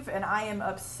leave, and I am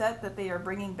upset that they are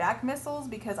bringing back missiles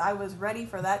because I was ready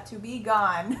for that to be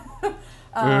gone.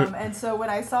 And so when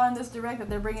I saw in this direct that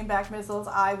they're bringing back missiles,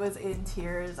 I was in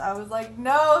tears. I was like,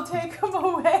 no, take them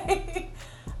away.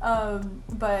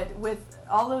 But with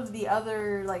all of the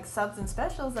other like subs and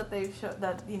specials that they've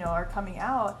are coming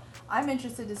out, I'm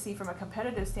interested to see from a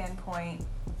competitive standpoint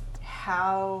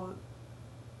how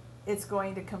it's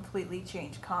going to completely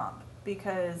change comp,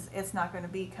 because it's not going to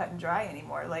be cut and dry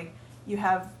anymore. Like you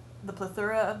have the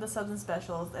plethora of the subs and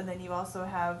specials, and then you also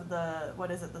have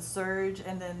the surge,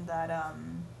 and then that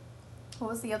what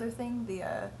was the other thing,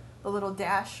 the little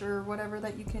dash or whatever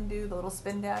that you can do, the little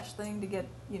spin dash thing to get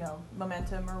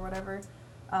momentum or whatever.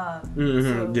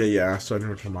 Mm-hmm. Yeah. So I know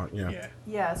what you're talking about. Yeah.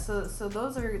 Yeah. So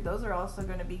those are also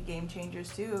going to be game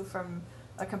changers too from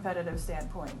a competitive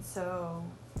standpoint. So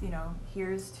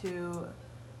here's to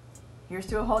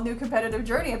a whole new competitive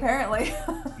journey apparently.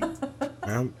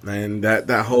 Yeah, and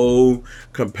that whole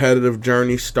competitive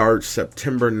journey starts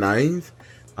September 9th.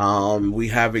 We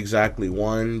have exactly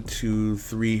 1, 2,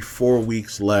 3, 4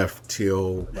 weeks left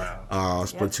till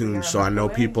Splatoon. Yeah, so I know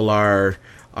people are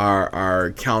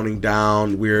counting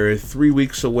down. We're 3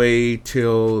 weeks away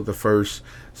till the first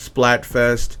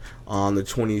Splatfest on the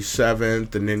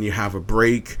 27th, and then you have a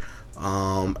break.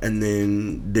 And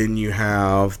then you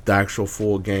have the actual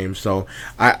full game. So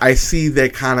I see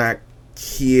that kind of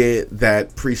kid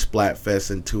that pre-Splatfest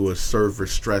into a server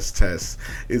stress test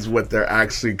is what they're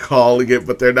actually calling it,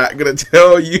 but they're not going to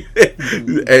tell you.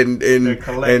 and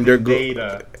they're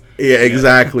data. Yeah,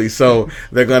 exactly. So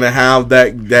they're gonna have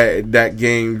that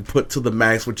game put to the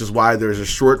max, which is why there's a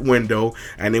short window,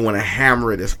 and they want to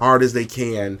hammer it as hard as they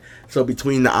can. So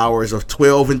between the hours of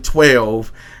 12 and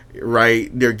 12. Right,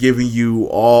 they're giving you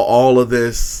all of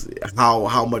this.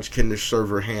 How much can the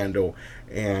server handle?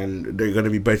 And they're going to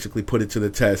be basically put it to the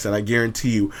test. And I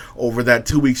guarantee you, over that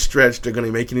 2-week stretch, they're going to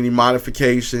be making any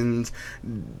modifications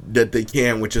that they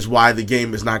can, which is why the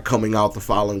game is not coming out the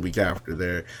following week after.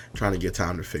 They're trying to get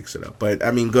time to fix it up. But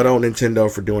I mean, good old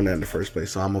Nintendo for doing that in the first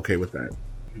place. So I'm okay with that.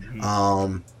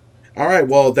 Mm-hmm. All right,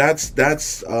 well, that's it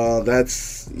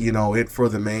for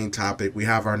the main topic. We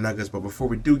have our nuggets, but before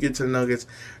we do get to the nuggets,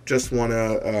 just want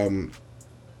to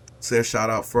say a shout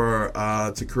out for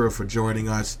Takura for joining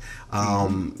us.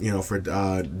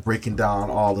 For breaking down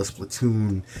all the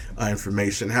Splatoon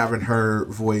information. Having her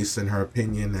voice and her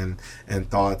opinion and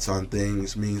thoughts on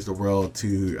things means the world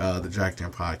to the Jack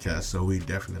Jam podcast. So we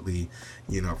definitely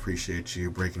appreciate you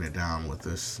breaking it down with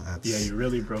us. You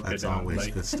really broke it down. That's always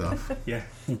good stuff. Yeah.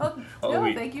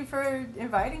 Thank you for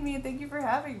inviting me and thank you for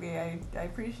having me. I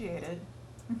appreciate it.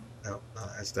 No,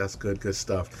 that's good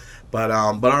stuff. But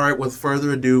all right, with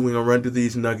further ado, we're gonna run through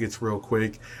these nuggets real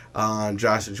quick.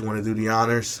 Josh, did you want to do the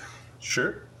honors?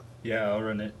 Sure. Yeah, I'll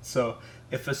run it. So,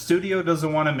 if a studio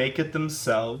doesn't want to make it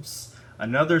themselves,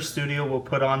 another studio will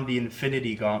put on the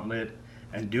Infinity Gauntlet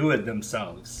and do it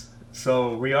themselves.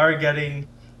 So, we are getting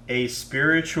a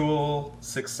spiritual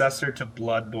successor to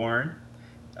Bloodborne.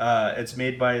 It's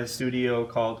made by a studio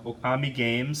called Okami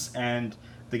Games, and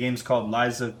the game's called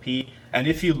Lies of P. And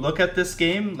if you look at this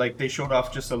game, like they showed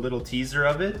off just a little teaser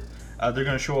of it, they're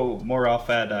going to show more off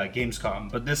at Gamescom.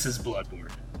 But this is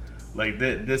Bloodborne. Like,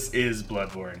 this is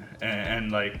Bloodborne.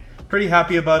 And like, pretty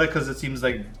happy about it because it seems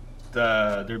like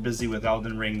they're busy with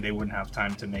Elden Ring. They wouldn't have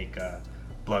time to make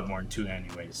Bloodborne 2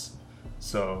 anyways.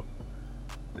 So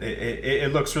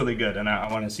it looks really good, and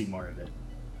I want to see more of it.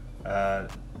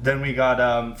 Then we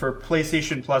got, for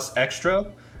PlayStation Plus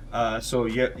Extra, so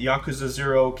Yakuza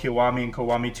 0, Kiwami, and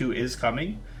Kiwami 2 is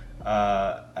coming.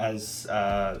 As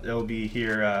it'll be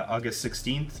here August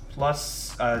 16th.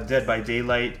 Plus Dead by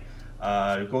Daylight,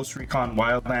 Ghost Recon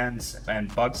Wildlands, and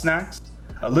Bugsnax.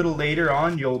 A little later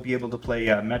on, you'll be able to play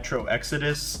Metro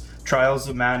Exodus, Trials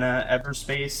of Mana,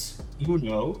 Everspace,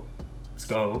 Uno. Let's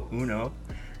go, Uno.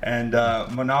 And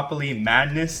Monopoly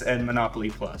Madness and Monopoly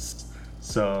Plus.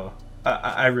 So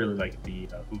I really like the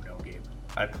Uno game.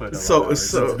 I put a lot of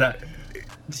hours into that.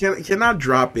 Can I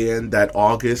drop in that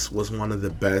August was one of the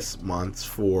best months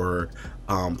for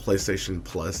PlayStation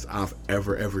Plus I've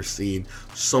ever seen.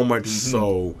 So much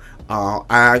so, I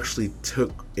actually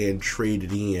took and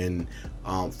traded in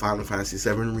Final Fantasy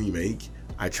VII Remake.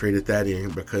 I traded that in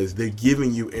because they're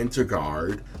giving you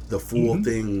Interguard, the full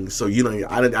thing. So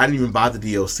I didn't even buy the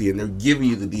DLC, and they're giving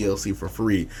you the DLC for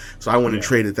free. So I went and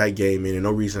traded that game in, and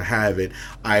no reason to have it.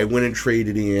 I went and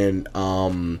traded in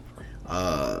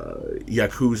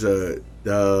Yakuza,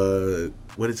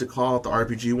 what is it called? The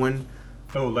RPG one?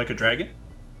 Oh, Like a Dragon?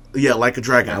 Yeah, Like a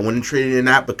Dragon. I went and traded in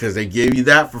that because they gave you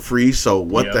that for free, so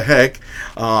what the heck?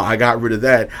 I got rid of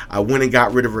that. I went and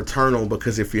got rid of Returnal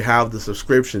because if you have the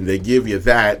subscription, they give you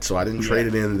that, so I didn't trade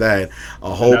it in that.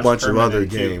 A whole bunch of other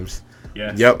games.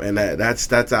 Yeah. Yep, and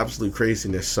that's absolute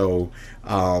craziness. So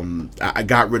I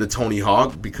got rid of Tony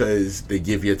Hawk because they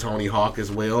give you a Tony Hawk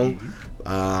as well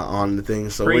on the thing,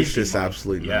 so it's just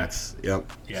absolutely nuts. Yep.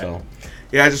 Yeah. So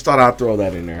I just thought I'd throw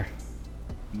that in there.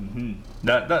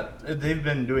 That they've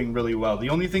been doing really well. The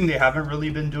only thing they haven't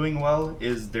really been doing well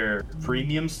is their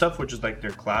premium stuff, which is like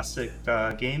their classic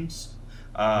games.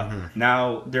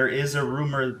 Now there is a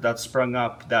rumor that sprung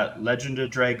up that Legend of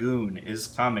Dragoon is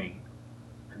coming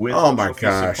with Oh my trophy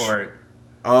gosh. support.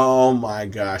 Oh my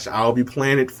gosh. I'll be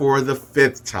playing it for the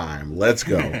 5th time. Let's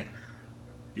go.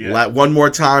 Yeah. One more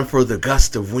time for the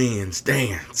gust of winds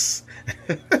dance.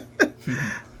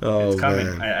 Oh, It's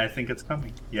coming. man. I think it's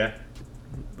coming. Yeah.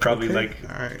 Probably Okay,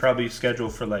 all right. probably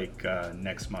scheduled for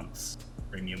next month's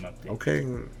premium update. Okay.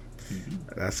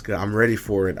 That's good. I'm ready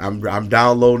for it. I'm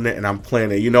downloading it and I'm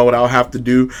playing it. You know what I'll have to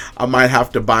do? I might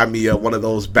have to buy me one of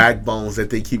those backbones that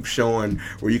they keep showing,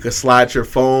 where you can slide your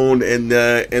phone in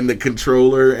the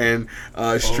controller and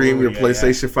stream your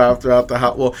PlayStation 5 throughout the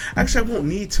house. Well, actually, I won't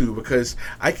need to, because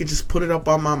I can just put it up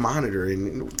on my monitor.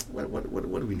 And what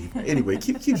do we need? Anyway,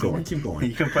 keep going. Keep going.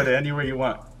 You can put it anywhere you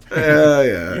want.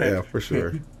 Yeah, for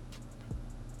sure.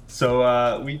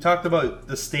 So we talked about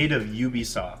the state of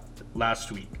Ubisoft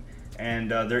last week,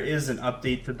 and there is an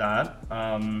update to that.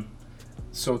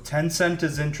 So Tencent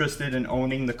is interested in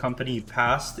owning the company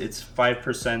past its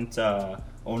 5%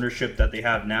 ownership that they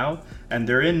have now, and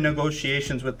they're in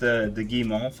negotiations with the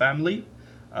Guillemot family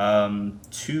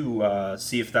to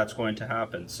see if that's going to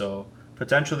happen. So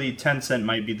potentially Tencent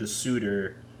might be the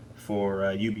suitor for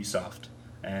Ubisoft,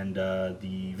 and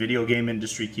the video game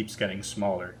industry keeps getting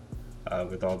smaller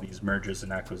with all these mergers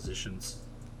and acquisitions.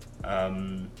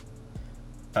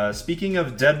 Speaking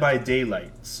of Dead by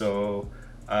Daylight, so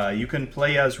you can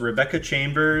play as Rebecca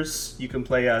Chambers, you can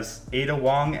play as Ada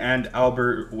Wong and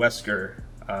Albert Wesker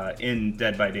in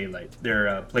Dead by Daylight.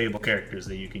 They're playable characters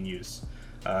that you can use,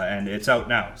 and it's out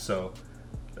now. So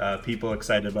people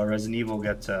excited about Resident Evil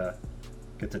get to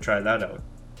try that out.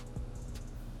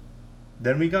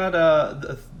 Then we got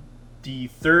the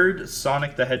third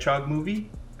Sonic the Hedgehog movie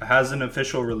has an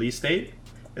official release date.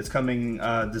 It's coming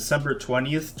December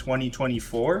 20th,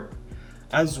 2024.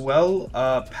 As well,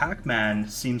 Pac-Man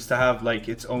seems to have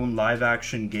its own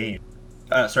live-action game.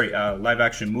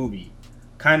 Live-action movie.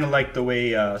 Kind of like the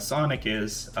way Sonic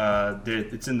is.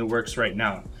 It's in the works right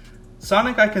now.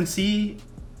 Sonic, I can see.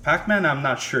 Pac-Man, I'm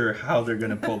not sure how they're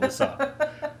gonna pull this off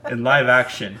in live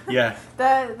action. Yeah.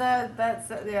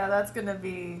 That's gonna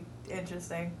be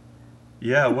interesting.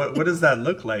 Yeah. What does that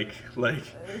look like?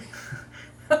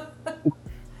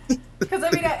 Because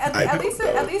I mean,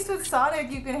 at least with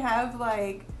Sonic, you can have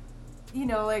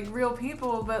real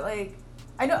people, but I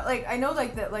know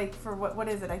that for what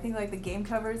is it? I think the game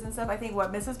covers and stuff. I think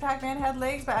Mrs. Pac-Man had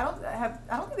legs, but I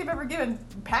don't think they've ever given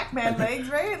Pac-Man legs,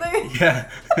 right? Yeah.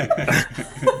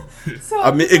 So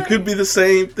I mean, it could be the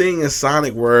same thing as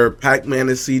Sonic, where Pac-Man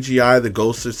is CGI, the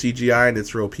ghosts are CGI, and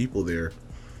it's real people there.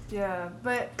 Yeah,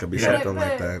 but Could be something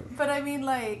like that. But I mean,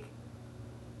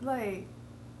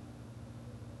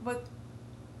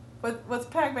 what's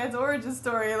Pac-Man's origin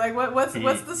story? What's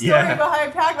the story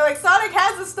behind Pac-Man? Sonic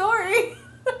has a story.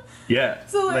 Yeah.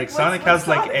 So Sonic has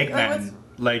Eggman,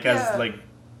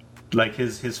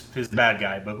 his bad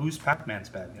guy. But who's Pac-Man's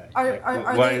bad guy?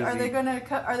 Are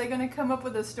they gonna come up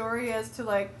with a story as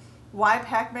to why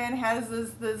Pac-Man has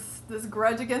this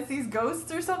grudge against these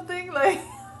ghosts or something?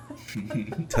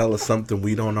 Tell us something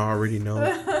we don't already know.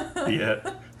 Yeah.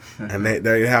 And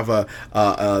they have an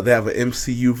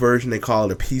MCU version. They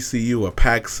call it a PCU, a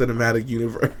Pac Cinematic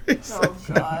Universe. Oh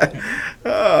God.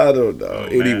 I don't know.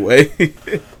 Anyway,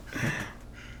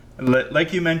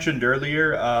 like you mentioned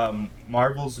earlier,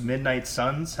 Marvel's Midnight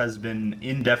Suns has been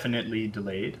indefinitely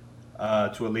delayed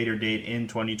to a later date in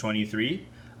 2023,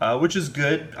 which is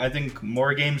good. I think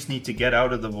more games need to get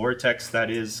out of the vortex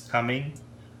that is coming,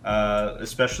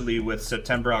 especially with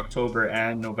September, October,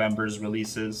 and November's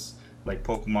releases. Like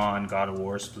Pokemon, God of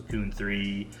War, Splatoon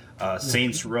 3,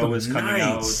 Saints Row is coming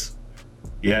out.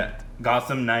 Yeah,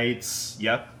 Gotham Knights.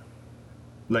 Yep.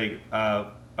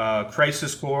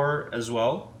 Crisis Core as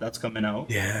well. That's coming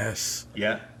out. Yes.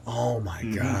 Yeah. Oh my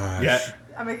gosh. Yeah.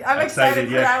 I'm excited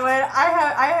for that one.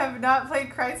 I have not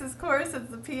played Crisis Core since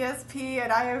the PSP,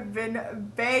 and I have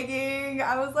been begging.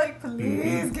 I was like,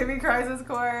 please give me Crisis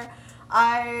Core.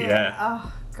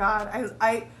 Oh God,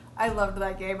 I loved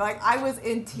that game. I was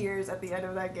in tears at the end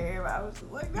of that game. I was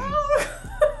just like, no.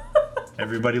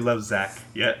 Everybody loves Zack.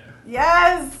 Yeah.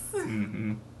 Yes.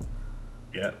 Mm-hmm.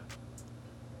 Yeah.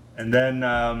 And then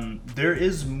there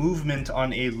is movement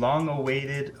on a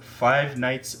long-awaited Five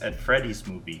Nights at Freddy's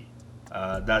movie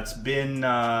that's been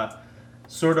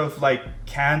sort of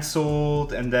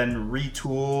canceled and then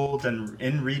retooled and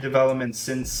in redevelopment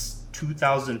since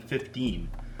 2015.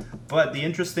 But the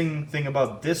interesting thing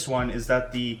about this one is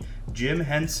that the Jim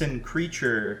Henson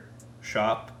Creature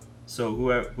Shop, so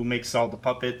who makes all the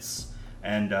puppets,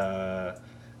 and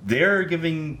they're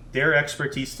giving their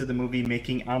expertise to the movie,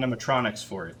 making animatronics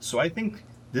for it. So I think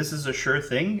this is a sure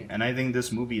thing, and I think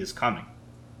this movie is coming.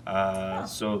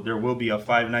 So there will be a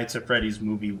Five Nights at Freddy's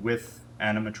movie with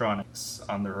animatronics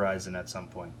on the horizon at some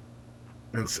point.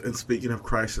 And speaking of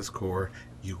Crisis Core,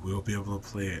 you will be able to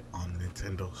play it on the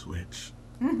Nintendo Switch.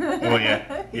 Oh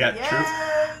yeah, yeah,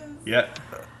 Yes! true. Yeah.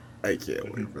 I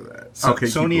can't wait for that. So, Okay,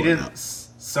 Sony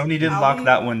didn't lock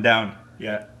that one down.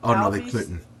 Yeah. Oh no, I'll they be-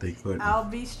 couldn't. They couldn't. I'll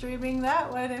be streaming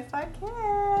that one if I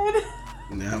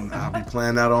can. Now I'll be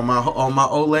playing that on my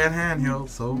OLED handheld.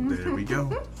 So there we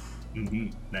go.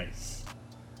 Nice.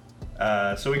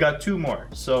 So we got two more.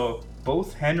 So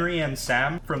both Henry and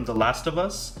Sam from The Last of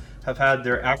Us have had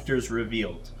their actors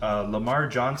revealed. Lamar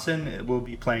Johnson will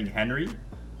be playing Henry,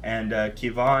 and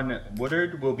Kevon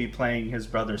Woodard will be playing his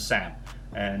brother Sam.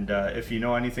 And if you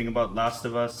know anything about Last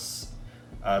of Us,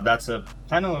 that's a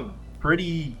kind of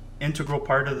pretty integral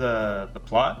part of the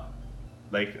plot.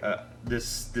 Like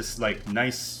this like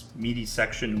nice meaty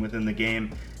section within the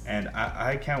game, and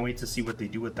I can't wait to see what they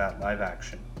do with that live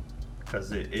action,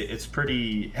 because it's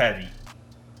pretty heavy,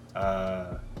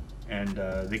 and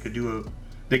they could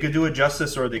do it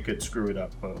justice, or they could screw it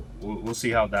up. But we'll see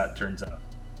how that turns out.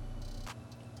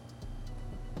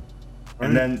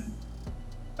 And then,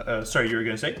 sorry, you were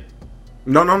gonna say?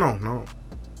 No.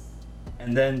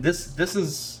 And then this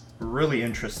is really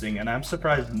interesting, and I'm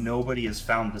surprised nobody has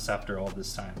found this after all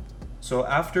this time. So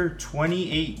after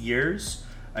 28 years,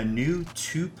 a new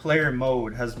two-player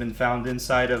mode has been found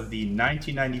inside of the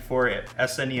 1994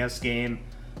 SNES game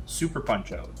Super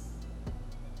Punch-Out.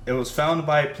 It was found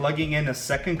by plugging in a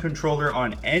second controller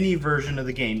on any version of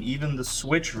the game, even the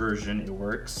Switch version, it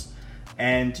works.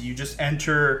 And you just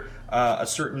enter a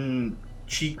certain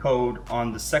cheat code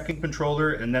on the second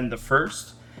controller and then the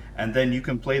first, and then you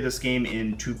can play this game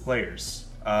in two players.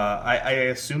 I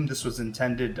assume this was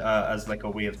intended as like a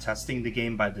way of testing the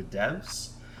game by the devs,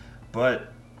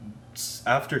 but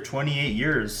after 28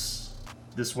 years,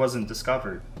 this wasn't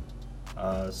discovered.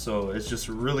 So it's just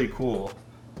really cool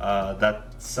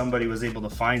that somebody was able to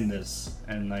find this,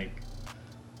 and like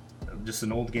just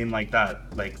an old game like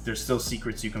that. Like there's still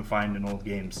secrets you can find in old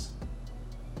games.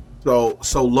 So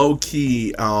low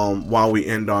key, while we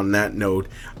end on that note,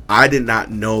 I did not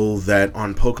know that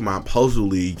on Pokemon Puzzle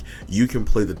League you can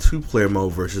play the 2-player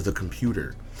mode versus the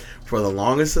computer. For the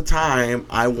longest of time,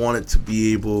 I wanted to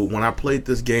be able, when I played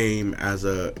this game as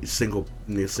a single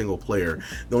player,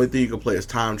 the only thing you can play is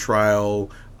time trial,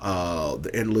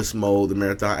 the endless mode, the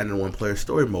marathon, and then 1-player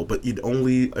story mode. But it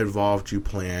only involved you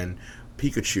playing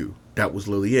Pikachu. That was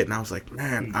literally it. And I was like,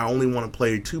 man, I only want to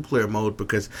play 2-player mode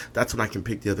because that's when I can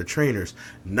pick the other trainers.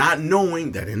 Not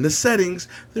knowing that in the settings,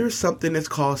 there's something that's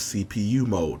called CPU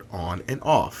mode, on and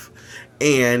off.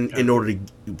 And in order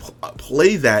to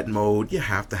play that mode, you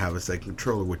have to have a second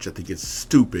controller, which I think is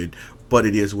stupid, but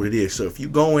it is what it is. So if you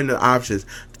go into options,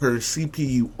 turn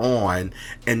CPU on,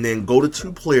 and then go to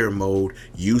 2-player mode,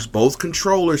 use both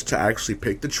controllers to actually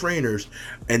pick the trainers,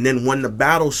 and then when the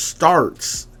battle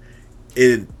starts,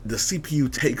 the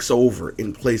CPU takes over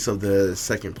in place of the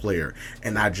second player,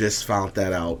 and I just found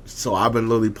that out. So I've been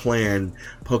literally playing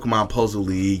Pokemon Puzzle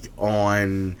League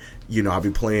on, I'll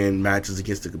be playing matches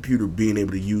against the computer, being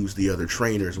able to use the other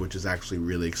trainers, which is actually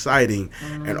really exciting.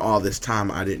 And all this time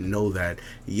I didn't know that.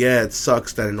 Yeah, it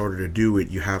sucks that in order to do it,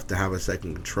 you have to have a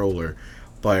second controller,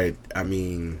 but I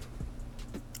mean,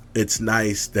 it's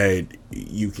nice that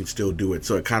you can still do it.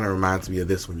 So it kind of reminds me of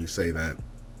this when you say that.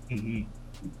 Mm-hmm.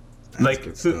 Like,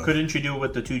 couldn't you do it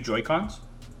with the two Joy-Cons?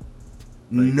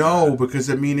 No, because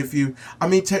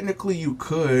technically you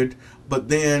could, but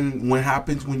then what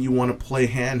happens when you want to play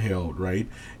handheld, right?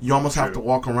 You almost have to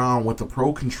walk around with the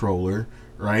Pro Controller,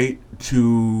 right,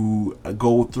 to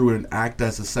go through and act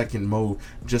as a second mode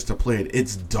just to play it.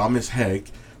 It's dumb as heck,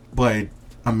 but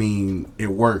it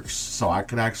works. So I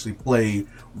can actually play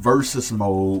versus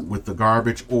mode with the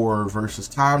garbage, or versus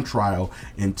time trial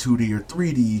in 2D or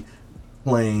 3D,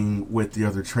 playing with the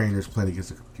other trainers, playing against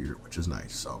the computer, which is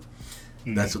nice. So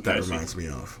that's what that reminds me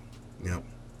of. Yep.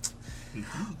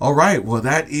 All right. Well,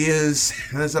 that's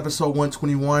episode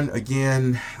 121.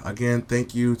 Again,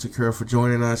 thank you to Kira for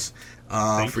joining us,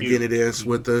 for getting this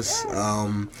with us.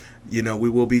 We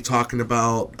will be talking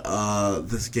about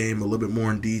this game a little bit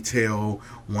more in detail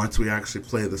once we actually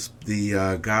play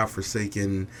the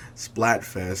godforsaken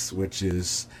Splatfest, which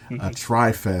is a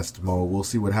Tri-Fest mode. We'll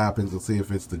see what happens. We'll see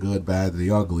if it's the good, bad, the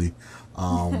ugly.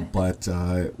 But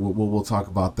we'll talk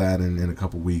about that in a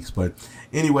couple weeks. But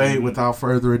anyway, without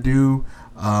further ado,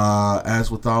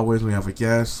 as with always, we have a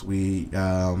guest. We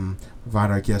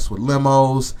provide our guests with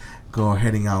limos. Go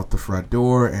heading out the front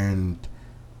door, and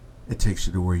it takes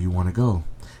you to where you want to go.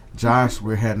 Josh,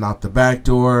 we're heading out the back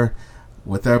door.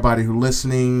 with everybody who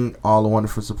listening, all the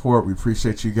wonderful support. We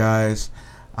appreciate you guys.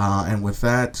 And with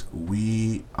that,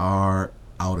 we are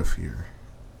out of here.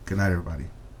 Good night, everybody.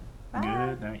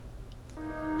 Bye. Good night.